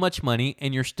for too much money,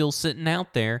 and you're still sitting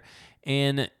out there,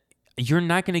 and you're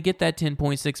not going to get that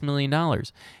 $10.6 million.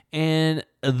 And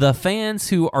the fans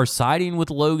who are siding with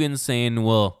Logan saying,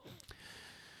 well,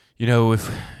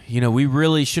 we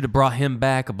really should have brought him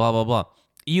back, blah, blah, blah.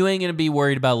 You ain't going to be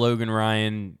worried about Logan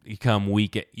Ryan come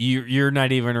week. You're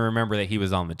not even going to remember that he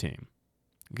was on the team.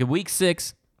 Week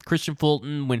 6, Christian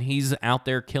Fulton, when he's out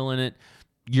there killing it,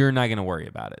 you're not going to worry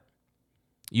about it.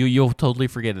 You'll totally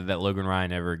forget that Logan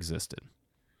Ryan ever existed.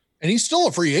 And he's still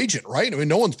a free agent, right? I mean,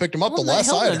 no one's picked him up. The last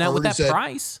I heard with that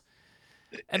price.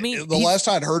 I mean, the last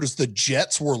I'd heard is the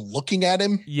Jets were looking at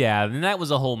him. Yeah, and that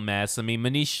was a whole mess. I mean,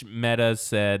 Manish Mehta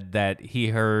said that he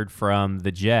heard from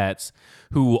the Jets,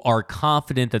 who are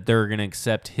confident that they're going to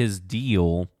accept his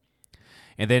deal.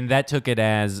 And then that took it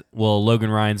as, well,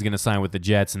 Logan Ryan's going to sign with the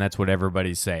Jets, and that's what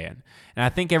everybody's saying. And I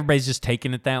think everybody's just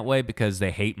taking it that way because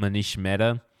they hate Manish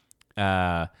Mehta.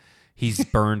 He's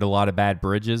burned a lot of bad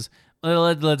bridges.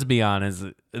 Let's be honest,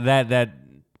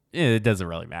 it doesn't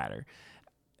really matter.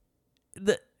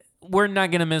 We're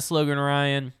not going to miss Logan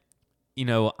Ryan.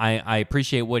 I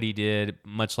appreciate what he did,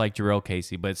 much like Jarrell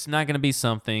Casey, but it's not going to be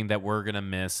something that we're going to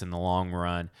miss in the long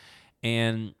run.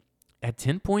 And at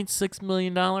 $10.6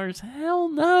 million, hell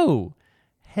no.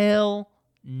 Hell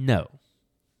no.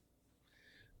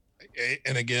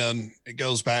 And again, it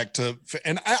goes back to,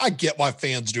 and I get why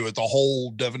fans do it. The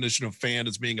whole definition of fan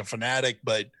is being a fanatic,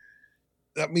 but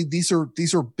I mean, these are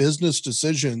business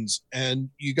decisions, and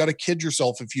you got to kid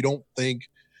yourself if you don't think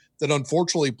that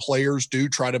unfortunately players do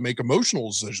try to make emotional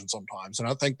decisions sometimes. And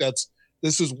I think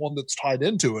this is one that's tied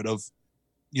into it of,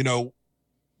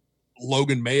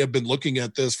 Logan may have been looking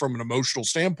at this from an emotional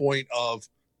standpoint of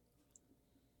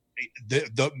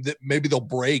maybe they'll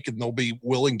break and they'll be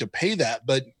willing to pay that.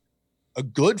 But a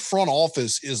good front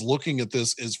office is looking at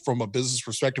this is from a business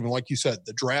perspective. And like you said,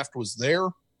 the draft was there.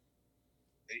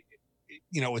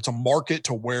 It's a market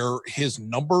to where his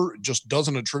number just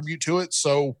doesn't attribute to it.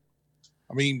 So,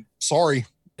 I mean, sorry,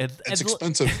 it's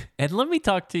expensive. And let me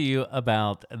talk to you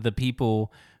about the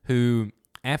people who,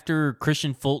 after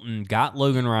Christian Fulton got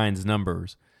Logan Ryan's number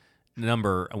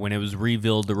when it was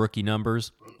revealed, the rookie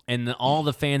numbers, and all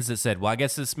the fans that said, well, I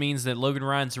guess this means that Logan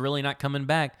Ryan's really not coming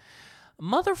back.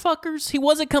 Motherfuckers, he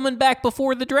wasn't coming back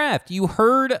before the draft. You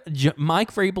heard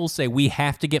Mike Vrabel say, we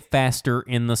have to get faster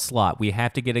in the slot. We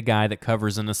have to get a guy that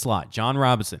covers in the slot. John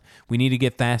Robinson, we need to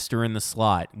get faster in the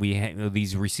slot.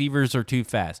 These receivers are too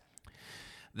fast.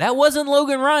 That wasn't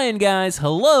Logan Ryan, guys.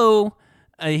 Hello.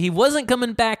 He wasn't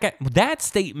coming back. That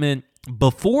statement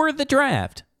before the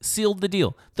draft sealed the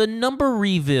deal. The number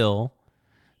reveal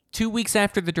 2 weeks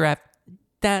after the draft,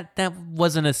 that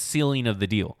wasn't a sealing of the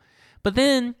deal. But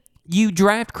then you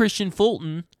draft Christian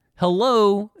Fulton.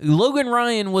 Hello, Logan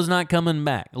Ryan was not coming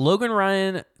back. Logan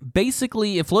Ryan,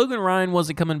 basically, if Logan Ryan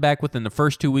wasn't coming back within the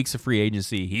first 2 weeks of free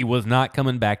agency, he was not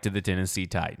coming back to the Tennessee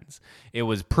Titans. It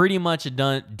was pretty much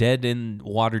a dead in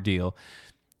water deal.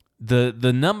 The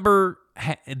number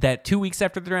that 2 weeks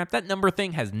after the draft, that number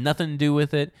thing has nothing to do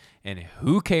with it. And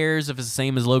who cares if it's the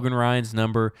same as Logan Ryan's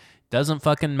number? Doesn't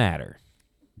fucking matter.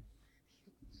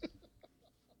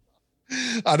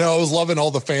 I know. I was loving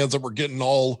all the fans that were getting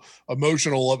all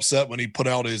emotional, upset when he put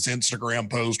out his Instagram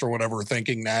post or whatever,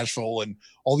 thanking Nashville, and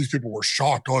all these people were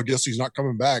shocked. Oh, I guess he's not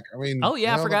coming back. I mean, oh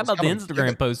yeah, I forgot about the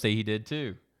Instagram post that he did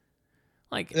too.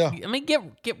 Like, yeah. I mean, get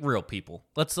real, people.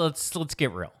 Let's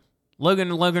get real. Logan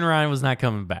Ryan was not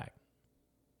coming back.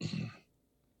 All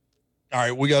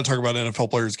right, we got to talk about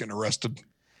NFL players getting arrested.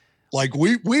 Like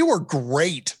we were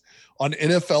great on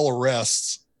NFL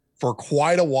arrests for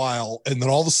quite a while, and then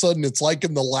all of a sudden it's like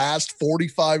in the last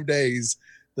 45 days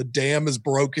the dam is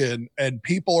broken and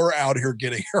people are out here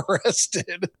getting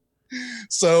arrested.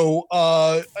 So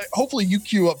hopefully you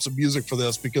cue up some music for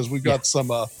this, because we've got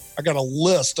I got a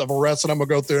list of arrests that I'm gonna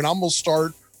go through, and I'm gonna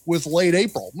start with late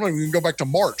April. I'm not even gonna go back to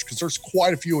March because there's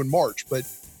quite a few in March, but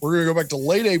we're gonna go back to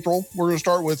late April. We're gonna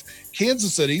start with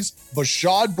Kansas City's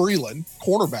Bashaud Breeland,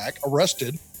 cornerback,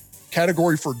 arrested,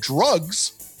 category for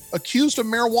drugs, accused of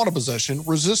marijuana possession,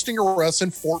 resisting arrest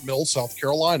in Fort Mill, South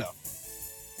Carolina.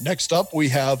 Next up, we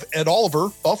have Ed Oliver,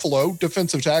 Buffalo,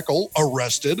 defensive tackle,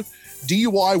 arrested.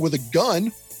 DUI with a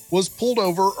gun, was pulled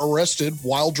over, arrested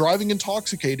while driving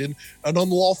intoxicated and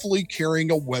unlawfully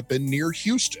carrying a weapon near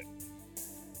Houston.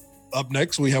 Up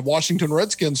next, we have Washington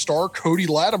Redskins star Cody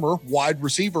Latimer, wide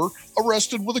receiver,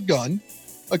 arrested with a gun,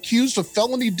 accused of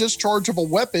felony discharge of a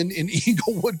weapon in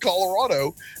Englewood,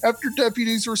 Colorado, after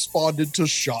deputies responded to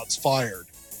shots fired.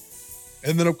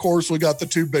 And then, of course, we got the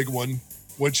two big one,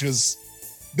 which has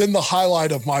been the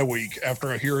highlight of my week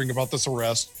after hearing about this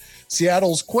arrest.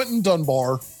 Seattle's Quentin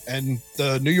Dunbar and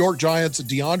the New York Giants'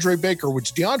 DeAndre Baker,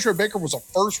 which DeAndre Baker was a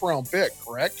first-round pick,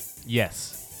 correct?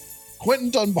 Yes. Quentin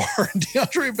Dunbar and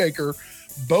DeAndre Baker,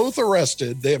 both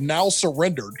arrested. They have now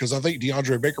surrendered, because I think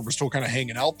DeAndre Baker was still kind of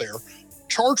hanging out there.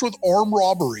 Charged with armed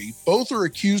robbery. Both are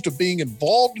accused of being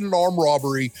involved in an armed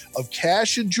robbery of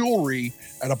cash and jewelry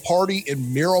at a party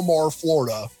in Miramar,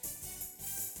 Florida.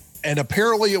 And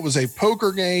apparently it was a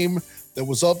poker game that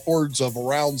was upwards of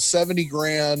around 70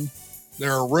 grand.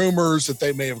 There are rumors that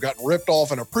they may have gotten ripped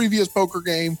off in a previous poker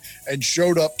game and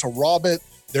showed up to rob it.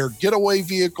 Their getaway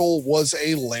vehicle was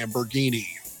a Lamborghini.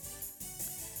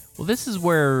 Well, this is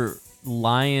where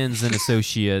Lyons and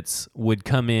Associates would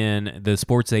come in, the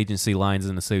sports agency Lyons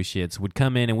and Associates would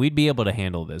come in, and we'd be able to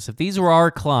handle this. If these were our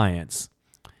clients,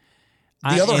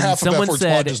 the other half of Effort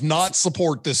Squad does not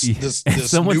support this new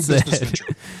business venture.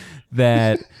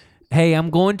 That, hey, I'm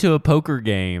going to a poker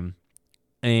game,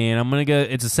 and I'm going to go,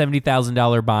 it's a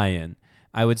 $70,000 buy-in.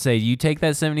 I would say, you take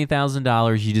that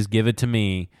 $70,000, you just give it to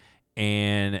me,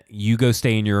 and you go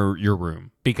stay in your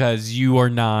room, because you are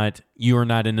not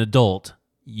an adult.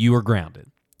 You are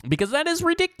grounded, because that is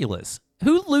ridiculous.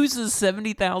 Who loses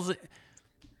 70,000?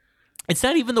 It's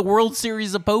not even the World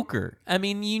Series of Poker. I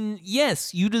mean,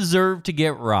 you deserve to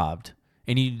get robbed,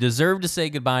 and you deserve to say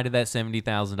goodbye to that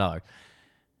 $70,000.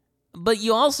 But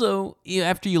you also,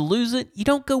 after you lose it, you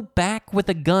don't go back with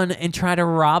a gun and try to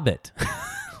rob it.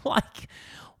 Like,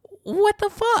 what the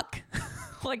fuck?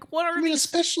 Like, what are these?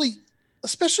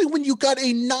 Especially when you got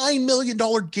a $9 million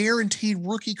guaranteed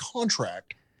rookie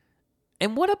contract.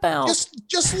 And what about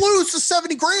just lose the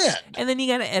 70 grand? And then you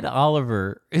got Ed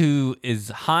Oliver, who is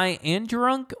high and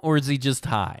drunk, or is he just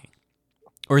high?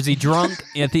 Or is he drunk?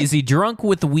 Is he drunk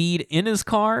with weed in his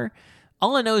car?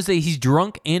 All I know is that he's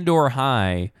drunk and or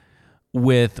high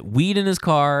with weed in his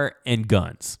car and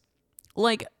guns.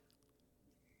 Like,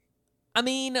 I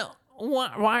mean,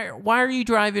 why are you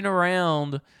driving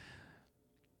around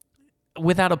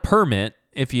without a permit,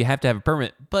 if you have to have a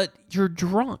permit, but you're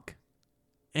drunk?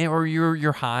 Or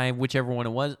you're high, whichever one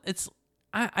it was.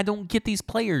 I don't get these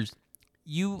players.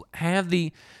 You have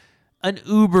an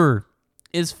Uber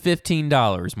is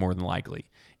 $15 more than likely,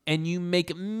 and you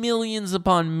make millions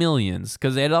upon millions,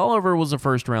 because Ed Oliver was a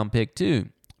first round pick too.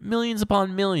 Millions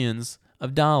upon millions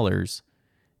of dollars,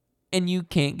 and you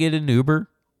can't get an Uber.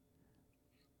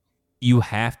 You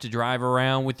have to drive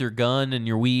around with your gun and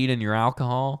your weed and your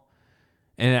alcohol.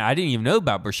 And I didn't even know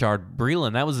about Bashaud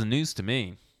Breeland. That was the news to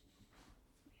me.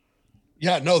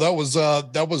 Yeah, no, that was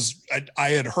I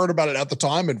had heard about it at the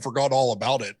time and forgot all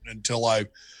about it until I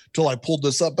pulled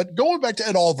this up. But going back to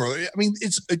Ed Oliver, I mean,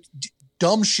 it's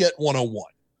dumb shit 101.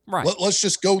 Right. Let's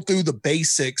just go through the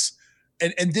basics.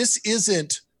 And this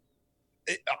isn't,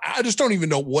 I just don't even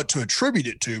know what to attribute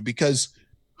it to, because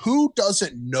who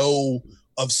doesn't know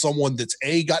of someone that's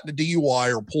A, gotten a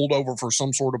DUI or pulled over for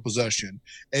some sort of possession,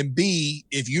 and B,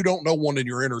 if you don't know one in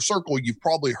your inner circle, you've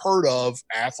probably heard of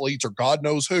athletes or God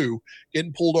knows who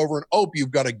getting pulled over and, oh,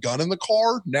 you've got a gun in the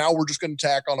car. Now we're just going to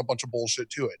tack on a bunch of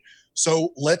bullshit to it. So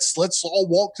let's all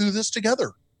walk through this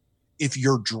together. If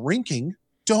you're drinking,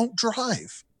 don't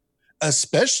drive.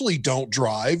 Especially don't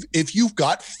drive if you've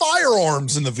got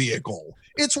firearms in the vehicle.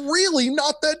 It's really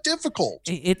not that difficult.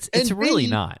 It's really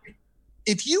not.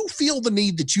 If you feel the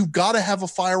need that you've got to have a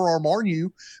firearm on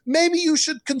you, maybe you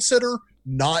should consider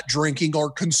not drinking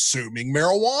or consuming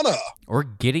marijuana. Or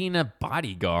getting a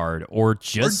bodyguard, or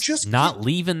just not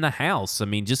leaving the house. I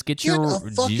mean, just get a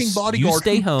fucking bodyguard. You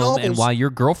stay who home, and doubles- while your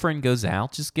girlfriend goes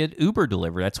out, just get Uber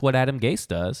delivered. That's what Adam Gase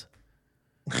does.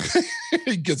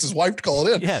 he gets his wife to call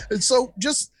it in. Yeah. And so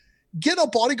just get a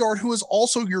bodyguard who is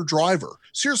also your driver.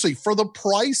 Seriously, for the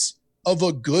price of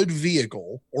a good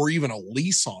vehicle or even a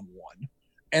lease on one,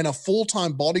 and a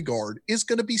full-time bodyguard is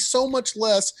going to be so much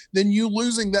less than you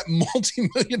losing that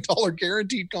multi-million-dollar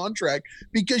guaranteed contract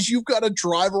because you've got to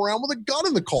drive around with a gun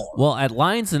in the car. Well, at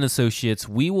Lyons and Associates,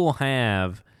 we will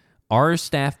have our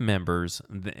staff members.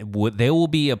 They will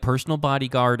be a personal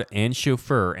bodyguard and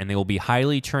chauffeur, and they will be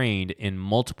highly trained in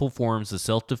multiple forms of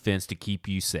self-defense to keep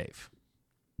you safe.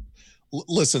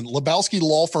 Listen, Lebowski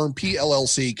Law Firm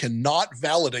PLLC cannot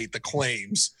validate the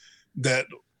claims that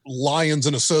Lyons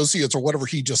and Associates or whatever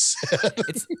he just said.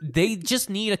 They just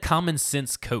need a common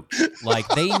sense coach. Like,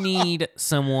 they need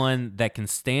someone that can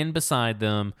stand beside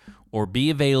them or be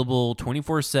available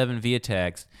 24/7 via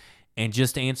text and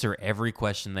just answer every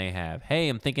question they have. Hey,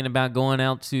 I'm thinking about going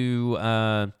out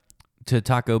to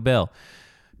Taco Bell.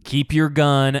 Keep your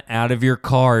gun out of your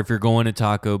car if you're going to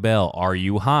Taco Bell. Are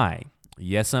you high?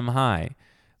 Yes, I'm high.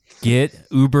 Get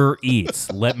Uber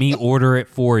Eats. Let me order it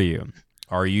for you.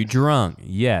 Are you drunk?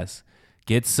 Yes.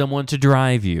 Get someone to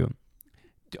drive you.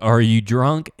 Are you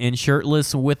drunk and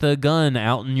shirtless with a gun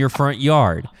out in your front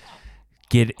yard?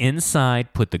 Get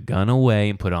inside, put the gun away,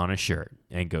 and put on a shirt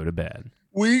and go to bed.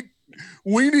 We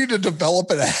need to develop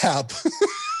an app.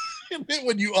 And then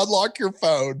when you unlock your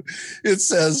phone, it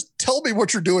says, tell me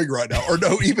what you're doing right now. Or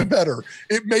no, even better,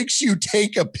 it makes you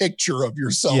take a picture of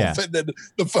yourself. Yeah. And then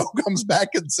the phone comes back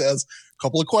and says, a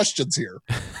couple of questions here.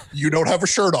 You don't have a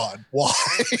shirt on. Why?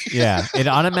 Yeah, it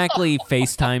automatically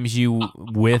FaceTimes you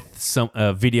with some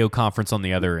video conference on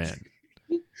the other end.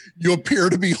 You appear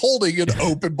to be holding an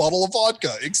open bottle of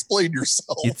vodka. Explain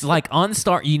yourself. It's like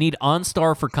OnStar. You need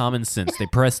OnStar for common sense. They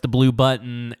press the blue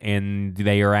button and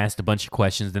they are asked a bunch of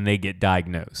questions, then they get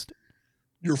diagnosed.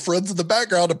 Your friends in the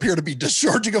background appear to be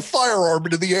discharging a firearm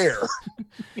into the air.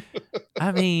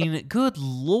 I mean, good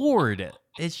Lord.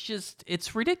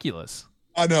 It's ridiculous.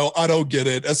 I know. I don't get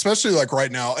it, especially like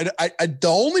right now. And the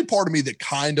only part of me that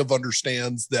kind of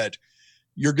understands that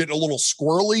you're getting a little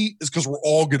squirrely is because we're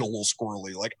all getting a little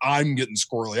squirrely. Like, I'm getting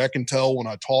squirrely. I can tell when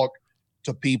I talk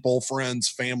to people, friends,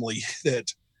 family,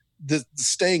 that the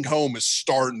staying home is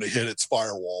starting to hit its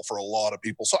firewall for a lot of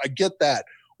people. So I get that.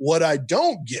 What I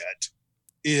don't get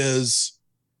is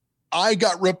I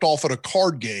got ripped off at a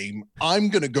card game. I'm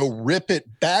going to go rip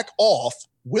it back off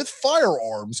with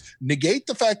firearms, negate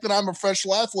the fact that I'm a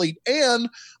professional athlete, and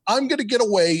I'm going to get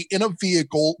away in a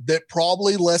vehicle that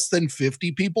probably less than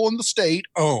 50 people in the state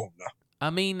own.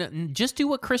 I mean, just do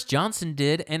what Chris Johnson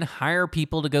did and hire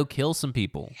people to go kill some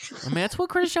people. I mean, that's what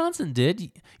Chris Johnson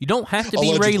did. You don't have to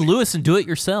be Ray Lewis and do it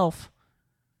yourself.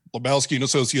 Lebowski and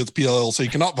Associates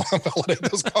PLLC cannot validate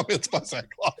those comments by Zach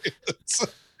Lyons.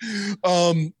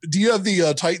 Do you have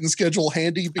the Titan schedule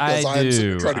handy? Because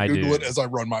I'm trying to Google it as I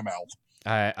run my mouth.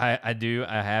 I do.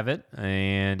 I have it,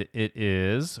 and it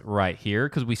is right here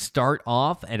because we start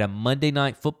off at a Monday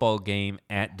Night Football game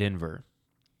at Denver.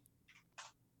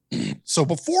 So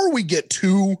before we get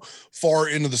too far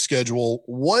into the schedule,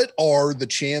 what are the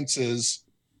chances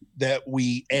that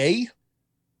we, A,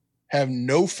 have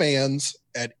no fans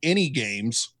at any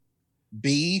games,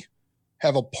 B,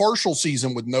 have a partial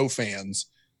season with no fans,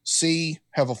 C,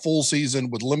 have a full season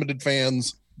with limited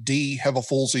fans, D, have a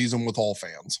full season with all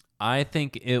fans? I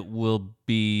think it will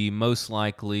be most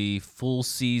likely full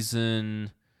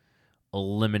season,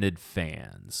 limited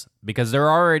fans, because they're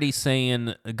already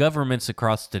saying governments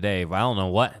across today. Well, I don't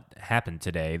know what happened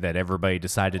today that everybody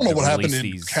decided to release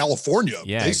these. California.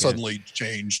 Yeah, they suddenly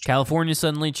changed. California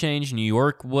suddenly changed. New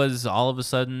York was all of a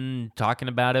sudden talking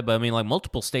about it, but I mean, like,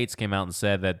 multiple states came out and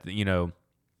said that, you know,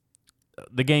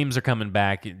 the games are coming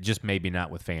back, just maybe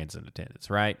not with fans in attendance,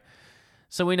 right?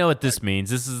 So we know what this means.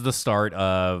 This is the start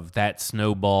of that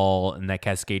snowball and that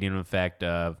cascading effect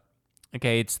of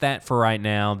okay, it's that for right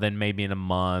now. Then maybe in a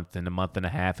month and a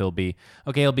half, it'll be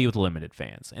with limited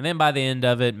fans. And then by the end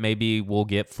of it, maybe we'll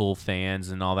get full fans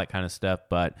and all that kind of stuff.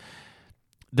 But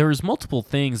there's multiple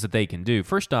things that they can do.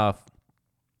 First off,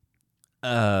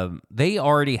 they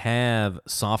already have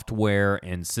software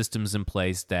and systems in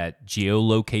place that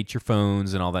geolocate your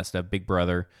phones and all that stuff, Big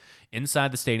Brother,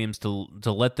 inside the stadiums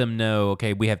to let them know,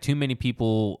 okay, we have too many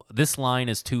people. This line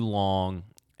is too long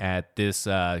at this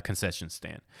concession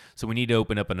stand, so we need to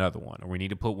open up another one, or we need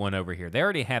to put one over here. They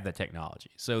already have the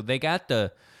technology, so they got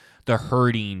the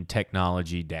herding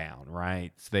technology down,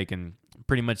 right? So they can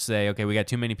pretty much say, okay, we got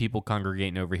too many people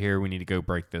congregating over here. We need to go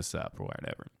break this up or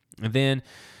whatever. And then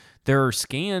there are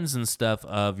scans and stuff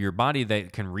of your body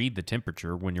that can read the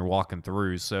temperature when you're walking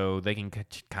through, so they can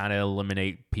kind of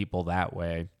eliminate people that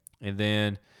way. And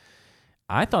then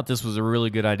I thought this was a really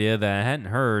good idea that I hadn't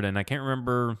heard, and I can't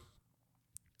remember.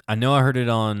 I know I heard it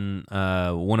on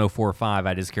 104.5.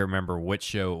 I just can't remember which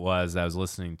show it was that I was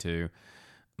listening to.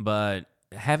 But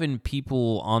having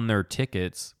people on their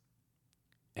tickets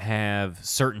have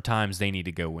certain times they need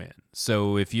to go in.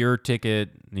 So if your ticket,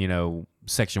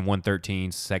 Section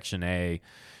 113, Section A,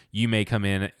 you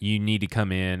need to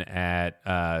come in at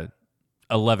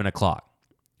 11 o'clock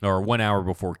or 1 hour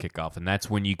before kickoff, and that's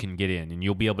when you can get in, and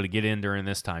you'll be able to get in during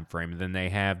this time frame. And then they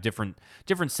have different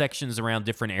sections around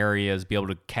different areas, be able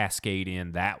to cascade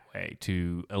in that way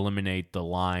to eliminate the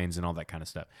lines and all that kind of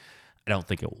stuff. I don't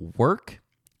think it will work,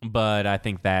 but I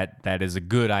think that is a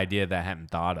good idea that I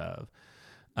hadn't thought of.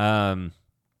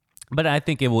 But I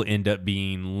think it will end up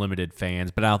being limited fans,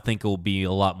 but I don't think it will be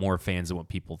a lot more fans than what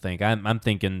people think. I'm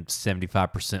thinking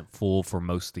 75% full for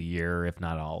most of the year, if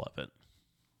not all of it.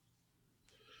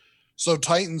 So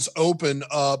Titans open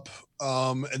up,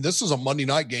 and this is a Monday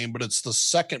night game, but it's the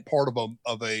second part of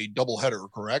a doubleheader,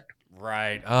 correct?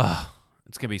 Right.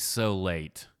 It's gonna be so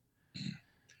late.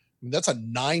 That's a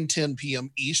 9:10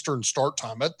 p.m. Eastern start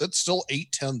time. That's still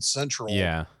 8:10 Central.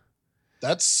 Yeah.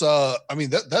 That's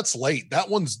that's late. That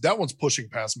one's pushing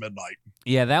past midnight.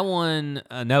 Yeah, that one.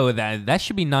 No, that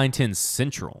should be 9:10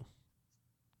 Central.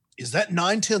 Is that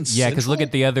 9:10 Central? Yeah, because look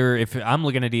at the other. If I'm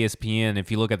looking at ESPN,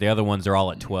 if you look at the other ones, they're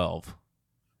all at 12.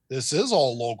 This is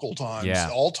all local times.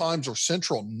 Yeah. All times are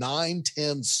Central.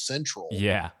 9:10 Central.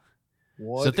 Yeah.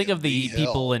 What so think of the hell?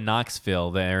 people in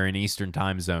Knoxville that are in Eastern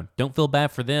time zone. Don't feel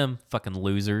bad for them, fucking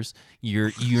losers.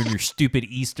 You're in your stupid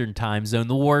Eastern time zone,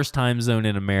 the worst time zone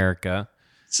in America.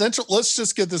 Central, let's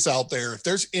just get this out there. If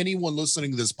there's anyone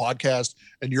listening to this podcast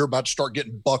and you're about to start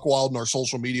getting buck wild in our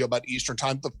social media about Eastern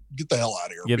time, get the hell out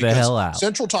of here. Get the hell out.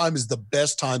 Central time is the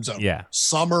best time zone. Yeah.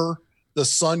 Summer, the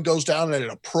sun goes down at an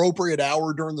appropriate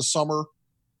hour during the summer.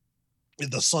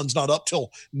 The sun's not up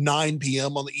till 9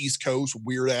 p.m. on the East Coast.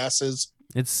 Weird asses.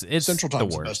 It's Central time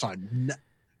is the best time.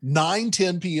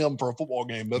 9-10 p.m. for a football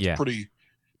game.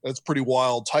 That's pretty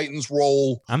wild. Titans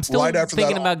roll. I'm still right after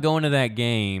thinking that. about going to that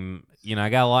game. I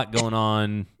got a lot going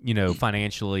on,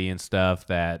 financially and stuff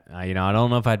that, I don't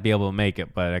know if I'd be able to make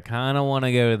it, but I kind of want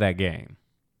to go to that game.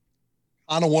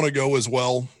 I don't want to go as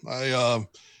well. I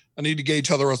need to gauge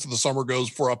how the rest of the summer goes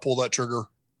before I pull that trigger,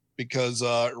 because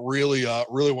really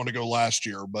want to go last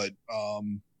year. But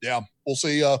yeah, we'll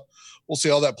see. We'll see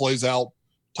how that plays out.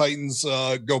 Titans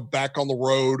go back on the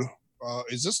road.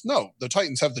 The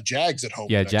Titans have the Jags at home.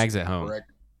 Yeah, Jags at home. Correct.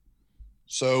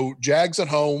 So Jags at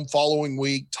home, following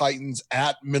week, Titans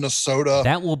at Minnesota.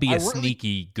 That will be a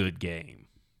sneaky good game.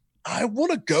 I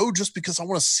want to go just because I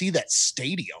want to see that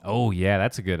stadium. Oh, yeah,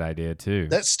 that's a good idea, too.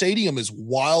 That stadium is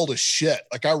wild as shit.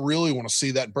 Like, I really want to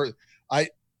see that.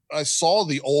 I saw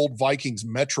the old Vikings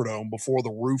Metrodome before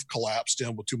the roof collapsed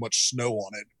in with too much snow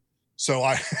on it. So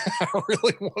I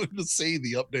really wanted to see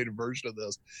the updated version of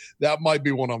this. That might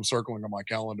be one I'm circling on my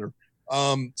calendar.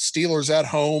 Steelers at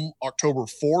home, October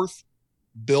 4th.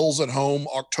 Bills at home,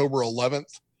 October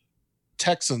 11th.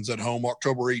 Texans at home,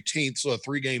 October 18th. So a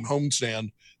 3-game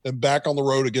homestand. Then back on the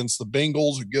road against the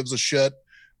Bengals, who gives a shit.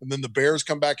 And then the Bears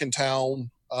come back in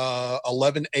town,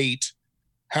 11-8.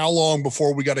 How long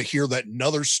before we got to hear that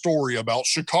another story about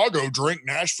Chicago drank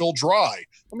Nashville dry?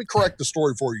 Let me correct the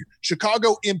story for you.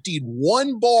 Chicago emptied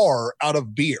one bar out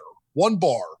of beer, one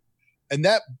bar. And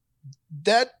that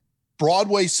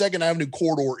Broadway 2nd Avenue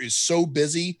corridor is so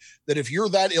busy that if you're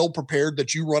that ill prepared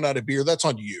that you run out of beer, that's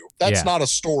on you. That's not a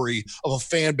story of a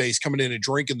fan base coming in and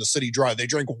drinking the city dry. They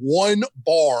drank one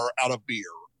bar out of beer.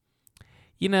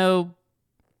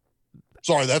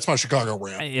 Sorry, that's my Chicago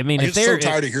rant. I mean, if they're so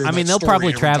tired of hearing they'll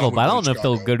probably travel, but I don't know if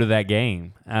they'll go to that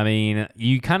game. I mean,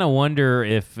 you kind of wonder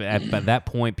if at that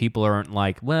point people aren't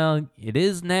like, well, it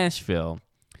is Nashville,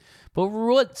 but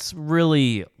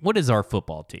what is our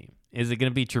football team? Is it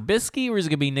going to be Trubisky or is it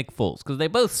going to be Nick Foles? Because they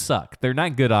both suck. They're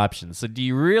not good options. So do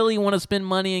you really want to spend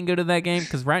money and go to that game?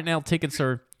 Because right now tickets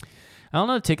are, I don't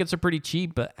know, tickets are pretty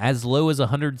cheap, but as low as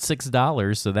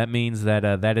 $106. So that means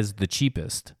that that is the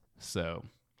cheapest. So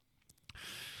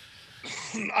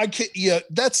I can't. Yeah,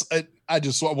 I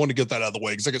want to get that out of the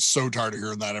way because I get so tired of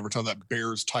hearing that every time that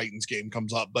Bears Titans game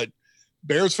comes up. But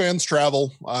Bears fans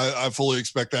travel. I fully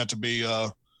expect that to be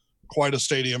quite a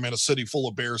stadium and a city full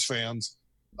of Bears fans.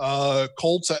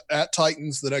 Colts at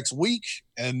Titans the next week,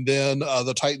 and then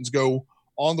the Titans go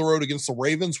on the road against the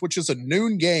Ravens, which is a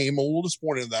noon game. I'm a little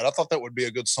disappointed in that. I thought that would be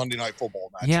a good Sunday night football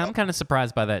match. Yeah, I'm kind of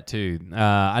surprised by that too.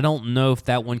 I don't know if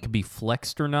that one could be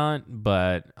flexed or not,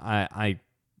 but I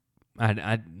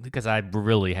because I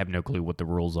really have no clue what the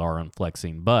rules are on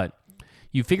flexing. But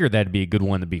you figured that'd be a good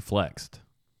one to be flexed.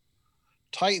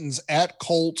 Titans at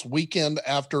Colts weekend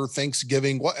after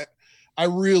Thanksgiving. What I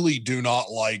really do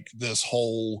not like this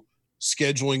whole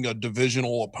scheduling a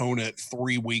divisional opponent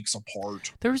 3 weeks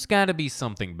apart. There's got to be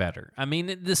something better. I mean,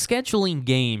 the scheduling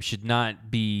game should not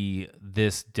be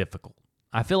this difficult.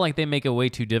 I feel like they make it way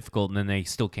too difficult and then they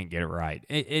still can't get it right.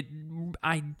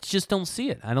 I just don't see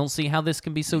it. I don't see how this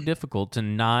can be so difficult to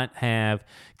not have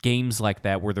games like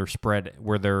that where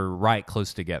they're right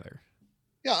close together.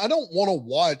 Yeah, I don't want to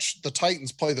watch the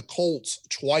Titans play the Colts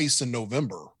twice in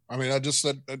November. I mean, I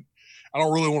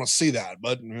don't really want to see that,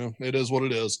 but it is what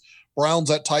it is. Browns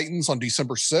at Titans on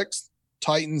December 6th.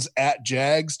 Titans at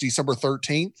Jags December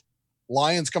 13th.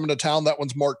 Lions coming to town. That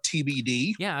one's marked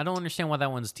TBD. Yeah, I don't understand why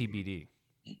that one's TBD.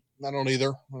 I don't either.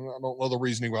 I don't know the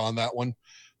reasoning behind that one.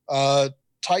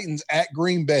 Titans at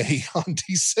Green Bay on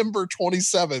December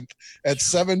 27th at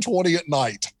 7:20 at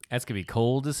night. That's going to be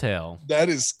cold as hell. That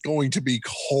is going to be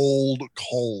cold.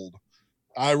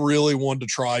 I really wanted to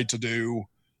try to do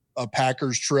a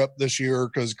Packers trip this year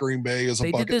because Green Bay is a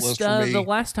bucket list for me. The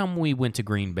last time we went to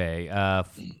Green Bay,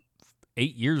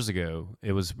 8 years ago,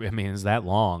 it's that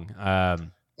long.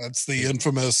 That's the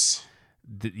infamous...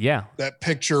 yeah, that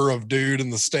picture of dude in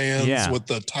the stands with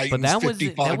the Titans. But that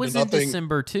 55 was to in nothing.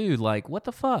 December too. Like, what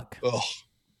the fuck? Ugh.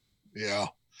 Yeah,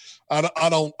 I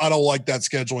don't like that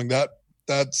scheduling.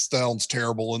 That sounds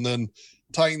terrible. And then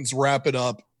Titans wrap it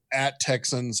up at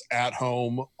Texans at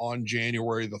home on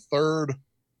January the 3rd.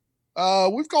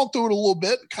 We've gone through it a little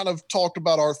bit, kind of talked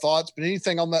about our thoughts. But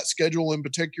anything on that schedule in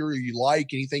particular you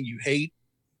like? Anything you hate?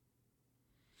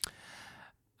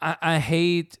 I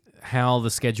hate how the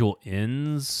schedule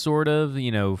ends, sort of,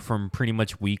 from pretty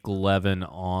much week 11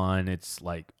 on. It's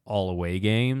like all away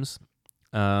games.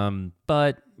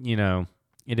 But,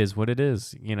 it is what it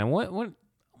is.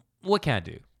 What can I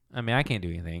do? I mean, I can't do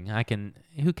anything.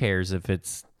 Who cares if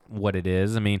it's what it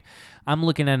is? I mean, I'm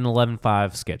looking at an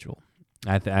 11-5 schedule.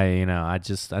 I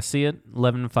see it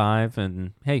 11-5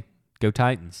 and hey, go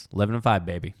Titans. 11-5,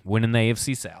 baby. Winning the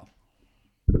AFC South.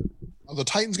 Are the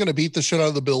Titans going to beat the shit out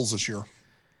of the Bills this year?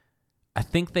 I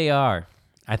think they are.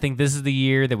 I think this is the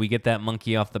year that we get that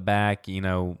monkey off the back,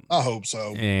 I hope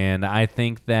so. And I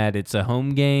think that it's a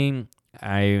home game.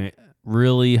 I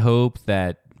really hope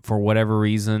that for whatever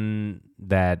reason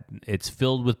that it's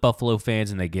filled with Buffalo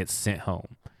fans and they get sent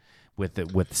home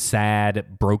with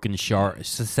sad, broken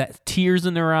tears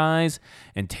in their eyes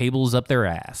and tables up their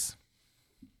ass.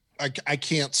 I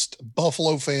can't.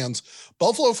 Buffalo fans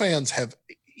have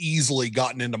easily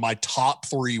gotten into my top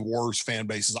 3 worst fan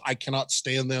bases. I cannot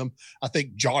stand them. I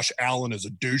think Josh Allen is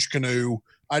a douche canoe.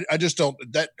 I just don't.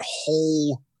 That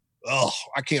whole.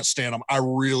 I can't stand them. I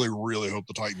really, really hope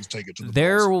the Titans take it to the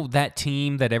Bills. That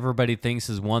team that everybody thinks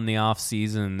has won the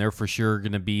offseason, and they're for sure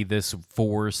going to be this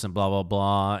force and blah, blah,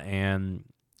 blah. And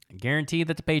I guarantee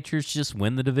that the Patriots just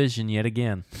win the division yet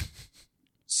again.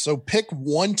 So pick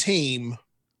one team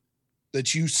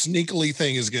that you sneakily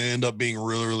think is going to end up being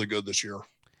really, really good this year.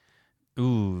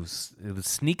 Ooh, it was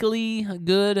sneakily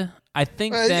good. I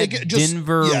think that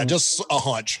Denver... Yeah, just a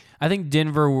hunch. I think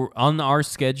Denver, on our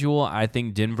schedule, I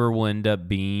think Denver will end up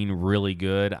being really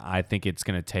good. I think it's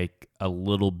going to take a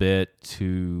little bit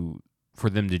for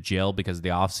them to gel because of the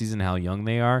offseason, how young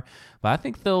they are. But I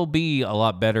think they'll be a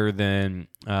lot better than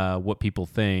what people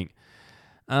think.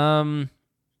 Yeah,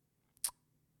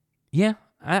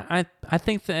 I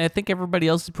think everybody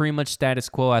else is pretty much status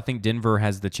quo. I think Denver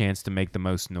has the chance to make the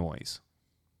most noise.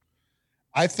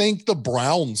 I think the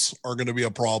Browns are going to be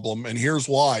a problem, and here's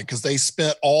why. Because they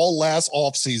spent all last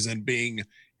offseason being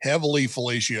heavily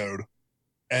fellacioed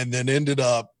and then ended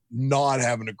up not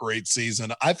having a great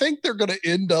season. I think they're going to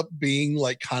end up being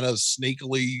like kind of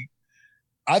sneakily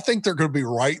 – I think they're going to be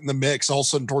right in the mix. All of a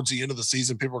sudden, towards the end of the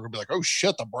season, people are going to be like, oh,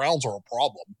 shit, the Browns are a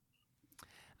problem.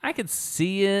 I could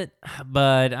see it,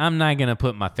 but I'm not going to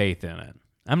put my faith in it.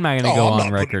 I'm not going to go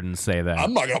on record and say that.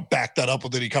 I'm not going to back that up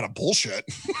with any kind of bullshit.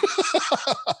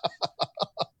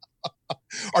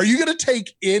 Are you going to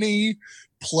take any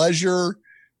pleasure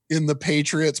in the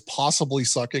Patriots possibly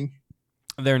sucking?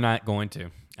 They're not going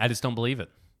to. I just don't believe it.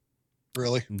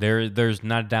 Really? There's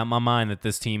not a doubt in my mind that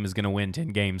this team is going to win 10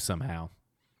 games somehow.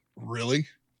 Really?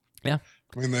 Yeah.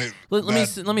 I mean,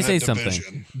 let me say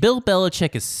something. Bill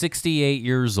Belichick is 68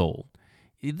 years old.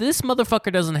 This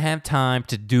motherfucker doesn't have time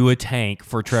to do a tank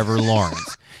for Trevor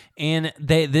Lawrence. And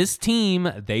this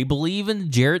team, they believe in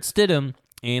Jarrett Stidham.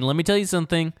 And let me tell you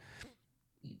something.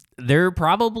 They're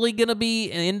probably going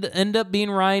to end up being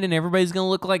right, and everybody's going to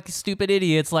look like stupid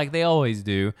idiots like they always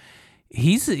do.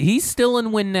 He's still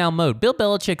in win now mode. Bill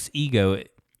Belichick's ego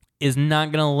is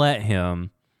not going to let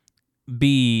him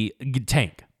be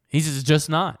tank. He's just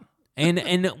not.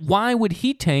 And why would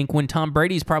he tank when Tom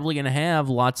Brady's probably going to have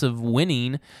lots of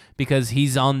winning because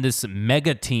he's on this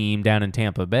mega team down in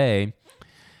Tampa Bay?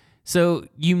 So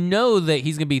you know that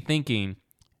he's going to be thinking,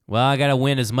 well, I got to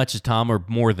win as much as Tom or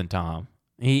more than Tom.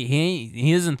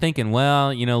 He isn't thinking,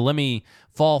 well, let me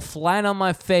fall flat on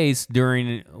my face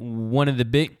during one of the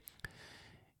big...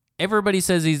 Everybody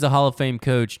says he's a Hall of Fame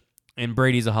coach and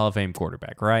Brady's a Hall of Fame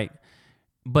quarterback, right?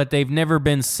 But they've never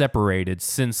been separated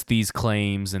since these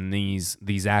claims and these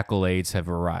accolades have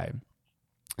arrived.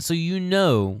 So you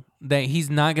know that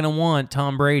he's not going to want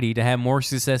Tom Brady to have more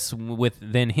success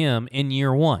than him in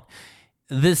year one.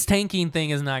 This tanking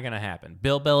thing is not going to happen.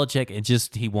 Bill Belichick,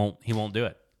 he won't do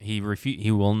it.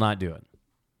 He will not do it.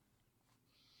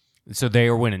 So they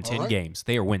are winning 10 games.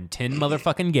 They are winning 10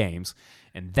 motherfucking games,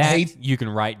 and that you can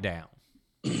write down.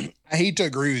 I hate to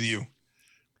agree with you,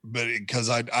 but because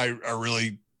I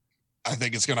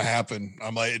think it's going to happen.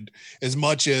 I'm like, as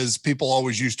much as people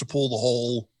always used to pull the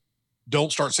whole,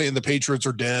 don't start saying the Patriots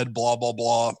are dead, blah blah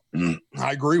blah.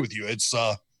 I agree with you. It's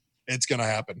going to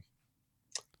happen.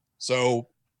 So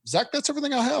Zach, that's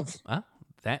everything I have.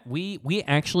 That we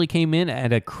actually came in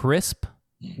at a crisp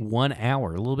 1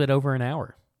 hour, a little bit over an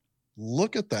hour.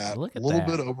 Look at that. A little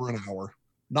bit over an hour.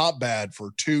 Not bad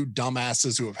for two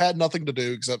dumbasses who have had nothing to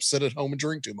do except sit at home and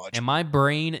drink too much. And my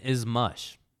brain is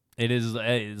mush.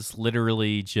 It's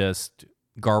literally just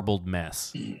garbled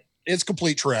mess. It's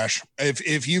complete trash.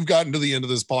 If you've gotten to the end of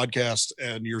this podcast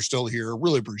and you're still here,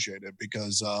 really appreciate it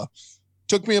because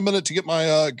took me a minute to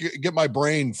get my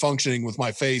brain functioning with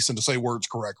my face and to say words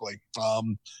correctly.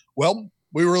 Well,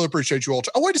 we really appreciate you all.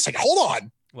 Oh, wait a second. Hold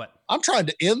on. What? I'm trying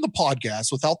to end the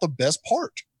podcast without the best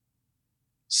part.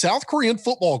 South Korean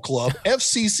Football Club,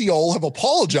 FC Seoul, have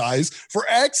apologized for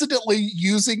accidentally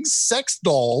using sex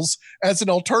dolls as an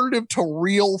alternative to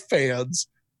real fans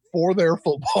for their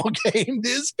football game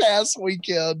this past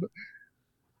weekend.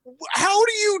 How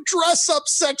do you dress up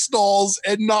sex dolls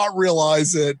and not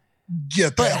realize it?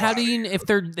 But how do you,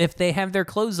 if they have their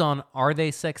clothes on, are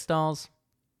they sex dolls?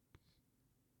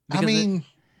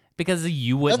 Because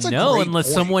you wouldn't know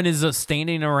unless someone is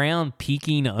standing around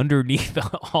peeking underneath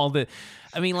all the...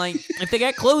 I mean, like, if they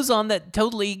got clothes on, that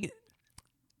totally...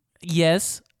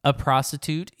 Yes, a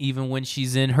prostitute, even when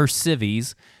she's in her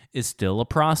civvies, is still a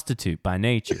prostitute by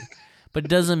nature. But it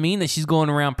doesn't mean that she's going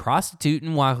around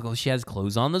prostituting while she has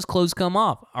clothes on. Those clothes come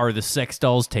off. Are the sex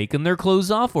dolls taking their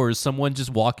clothes off, or is someone just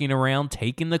walking around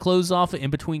taking the clothes off in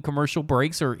between commercial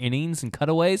breaks or innings and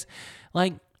cutaways?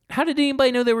 Like... How did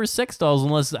anybody know they were sex dolls?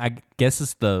 Unless I guess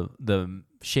it's the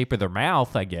shape of their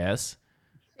mouth, I guess.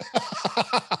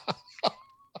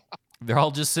 They're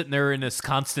all just sitting there in this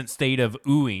constant state of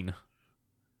oohing.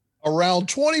 Around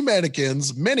 20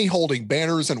 mannequins, many holding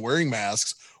banners and wearing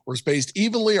masks, were spaced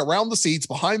evenly around the seats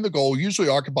behind the goal, usually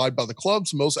occupied by the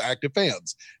club's most active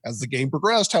fans. As the game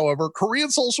progressed, however, Korean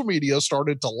social media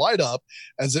started to light up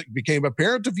as it became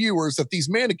apparent to viewers that these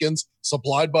mannequins,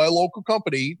 supplied by a local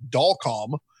company,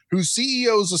 Dollcom, whose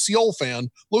CEO is a Seoul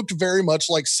fan, looked very much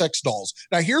like sex dolls.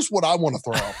 Now, here's what I want to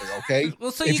throw out there, okay?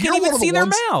 Well, so you can even see their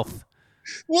mouth.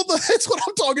 Well, that's what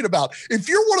I'm talking about. If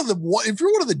you're one of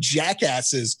the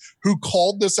jackasses who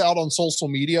called this out on social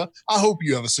media, I hope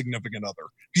you have a significant other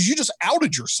because you just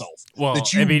outed yourself. Well,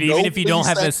 even if you don't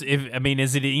have this,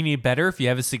 is it any better if you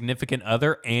have a significant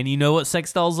other and you know what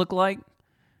sex dolls look like?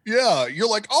 Yeah, you're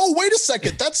like, oh, wait a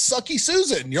second, that's Sucky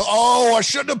Susan. I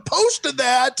shouldn't have posted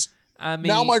that.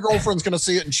 Now my girlfriend's going to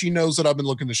see it and she knows that I've been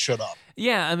looking this shit up.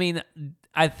 Yeah,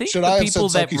 I think the people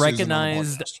that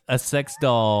recognized a sex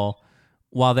doll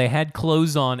while they had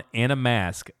clothes on and a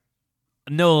mask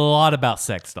know a lot about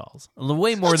sex dolls.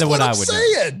 Way more than what I would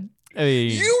know.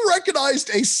 You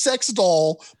recognized a sex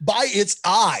doll by its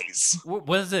eyes. What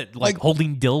was it? Like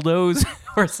holding dildos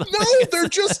or something? No, they're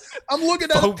just, I'm looking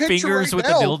at a picture fingers right with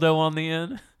now. a dildo on the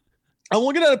end. I'm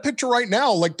looking at a picture right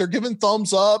now. Like they're giving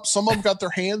thumbs up. Some of them got their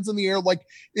hands in the air. Like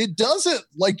it doesn't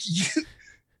like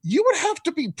you would have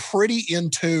to be pretty in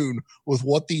tune with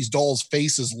what these dolls'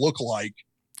 faces look like.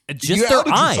 Just their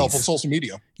eyes on social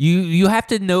media. You have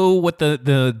to know what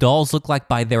the dolls look like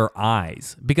by their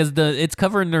eyes, because it's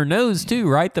covering their nose too,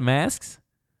 right? The masks.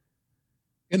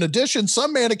 In addition,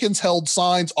 some mannequins held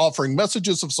signs offering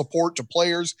messages of support to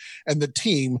players and the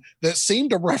team that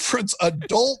seemed to reference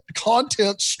adult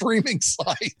content streaming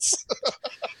sites.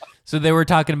 So they were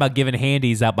talking about giving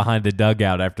handies out behind the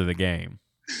dugout after the game.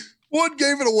 What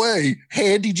gave it away?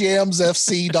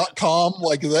 Handijamsfc.com.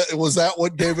 Like that was that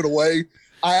what gave it away?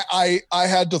 I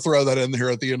had to throw that in here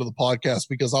at the end of the podcast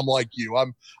because I'm like you.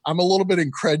 I'm a little bit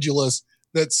incredulous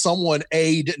that someone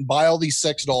didn't buy all these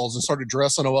sex dolls and started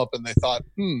dressing them up, and they thought,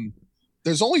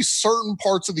 there's only certain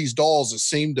parts of these dolls that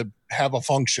seem to have a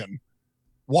function.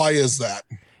 Why is that?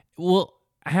 Well,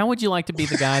 how would you like to be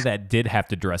the guy that did have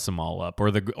to dress them all up,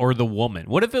 or the woman?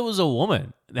 What if it was a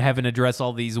woman having to dress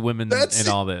all these women and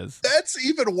all this? That's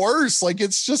even worse. Like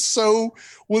it's just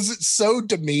was it so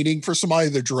demeaning for somebody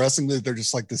they're dressing that they're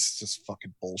just like, this is just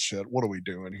fucking bullshit. What are we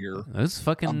doing here? Those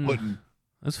fucking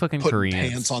Koreans.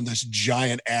 Pants on this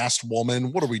giant assed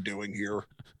woman. What are we doing here?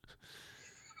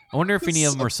 I wonder if any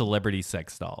of them are celebrity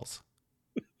sex dolls.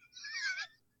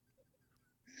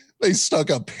 They stuck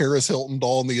a Paris Hilton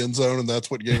doll in the end zone, and that's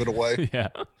what gave it away. Yeah.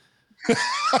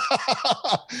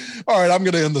 All right, I'm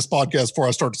going to end this podcast before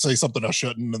I start to say something I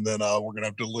shouldn't, and then we're going to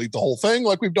have to delete the whole thing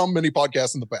like we've done many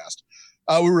podcasts in the past.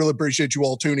 We really appreciate you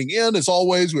all tuning in. As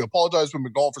always, we apologize we've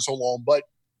been gone for so long, but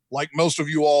like most of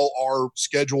you all, our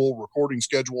recording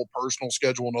schedule, personal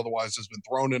schedule, and otherwise has been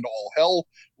thrown into all hell.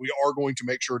 We are going to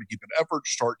make sure to keep an effort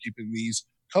to start keeping these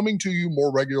coming to you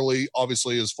more regularly,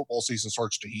 obviously, as football season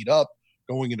starts to heat up,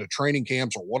 going into training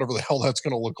camps or whatever the hell that's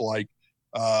going to look like.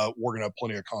 We're going to have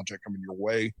plenty of content coming your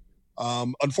way.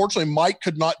 Unfortunately, Mike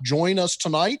could not join us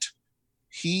tonight.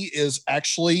 He is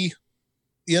actually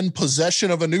in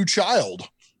possession of a new child,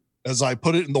 as I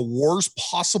put it in the worst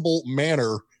possible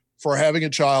manner for having a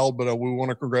child, but we want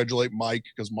to congratulate Mike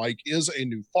because Mike is a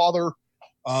new father.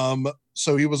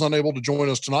 So he was unable to join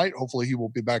us tonight. Hopefully he will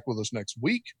be back with us next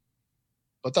week.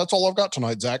 But that's all I've got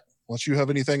tonight, Zach. Unless you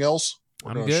have anything else,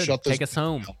 I'm good. Take us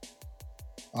home.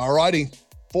 All righty.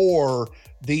 For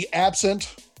the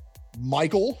absent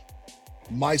Michael,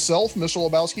 myself, Mr.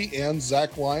 Lebowski, and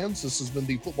Zach Lyons, this has been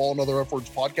the Football and Other F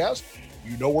Words podcast.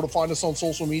 You know where to find us on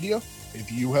social media.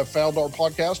 If you have found our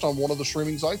podcast on one of the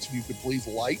streaming sites, if you could please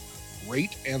like,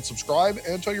 rate, and subscribe,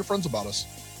 and tell your friends about us.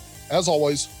 As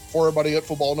always, for everybody at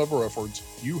Football and Other F Words,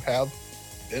 you have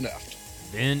been effed.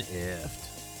 Been effed.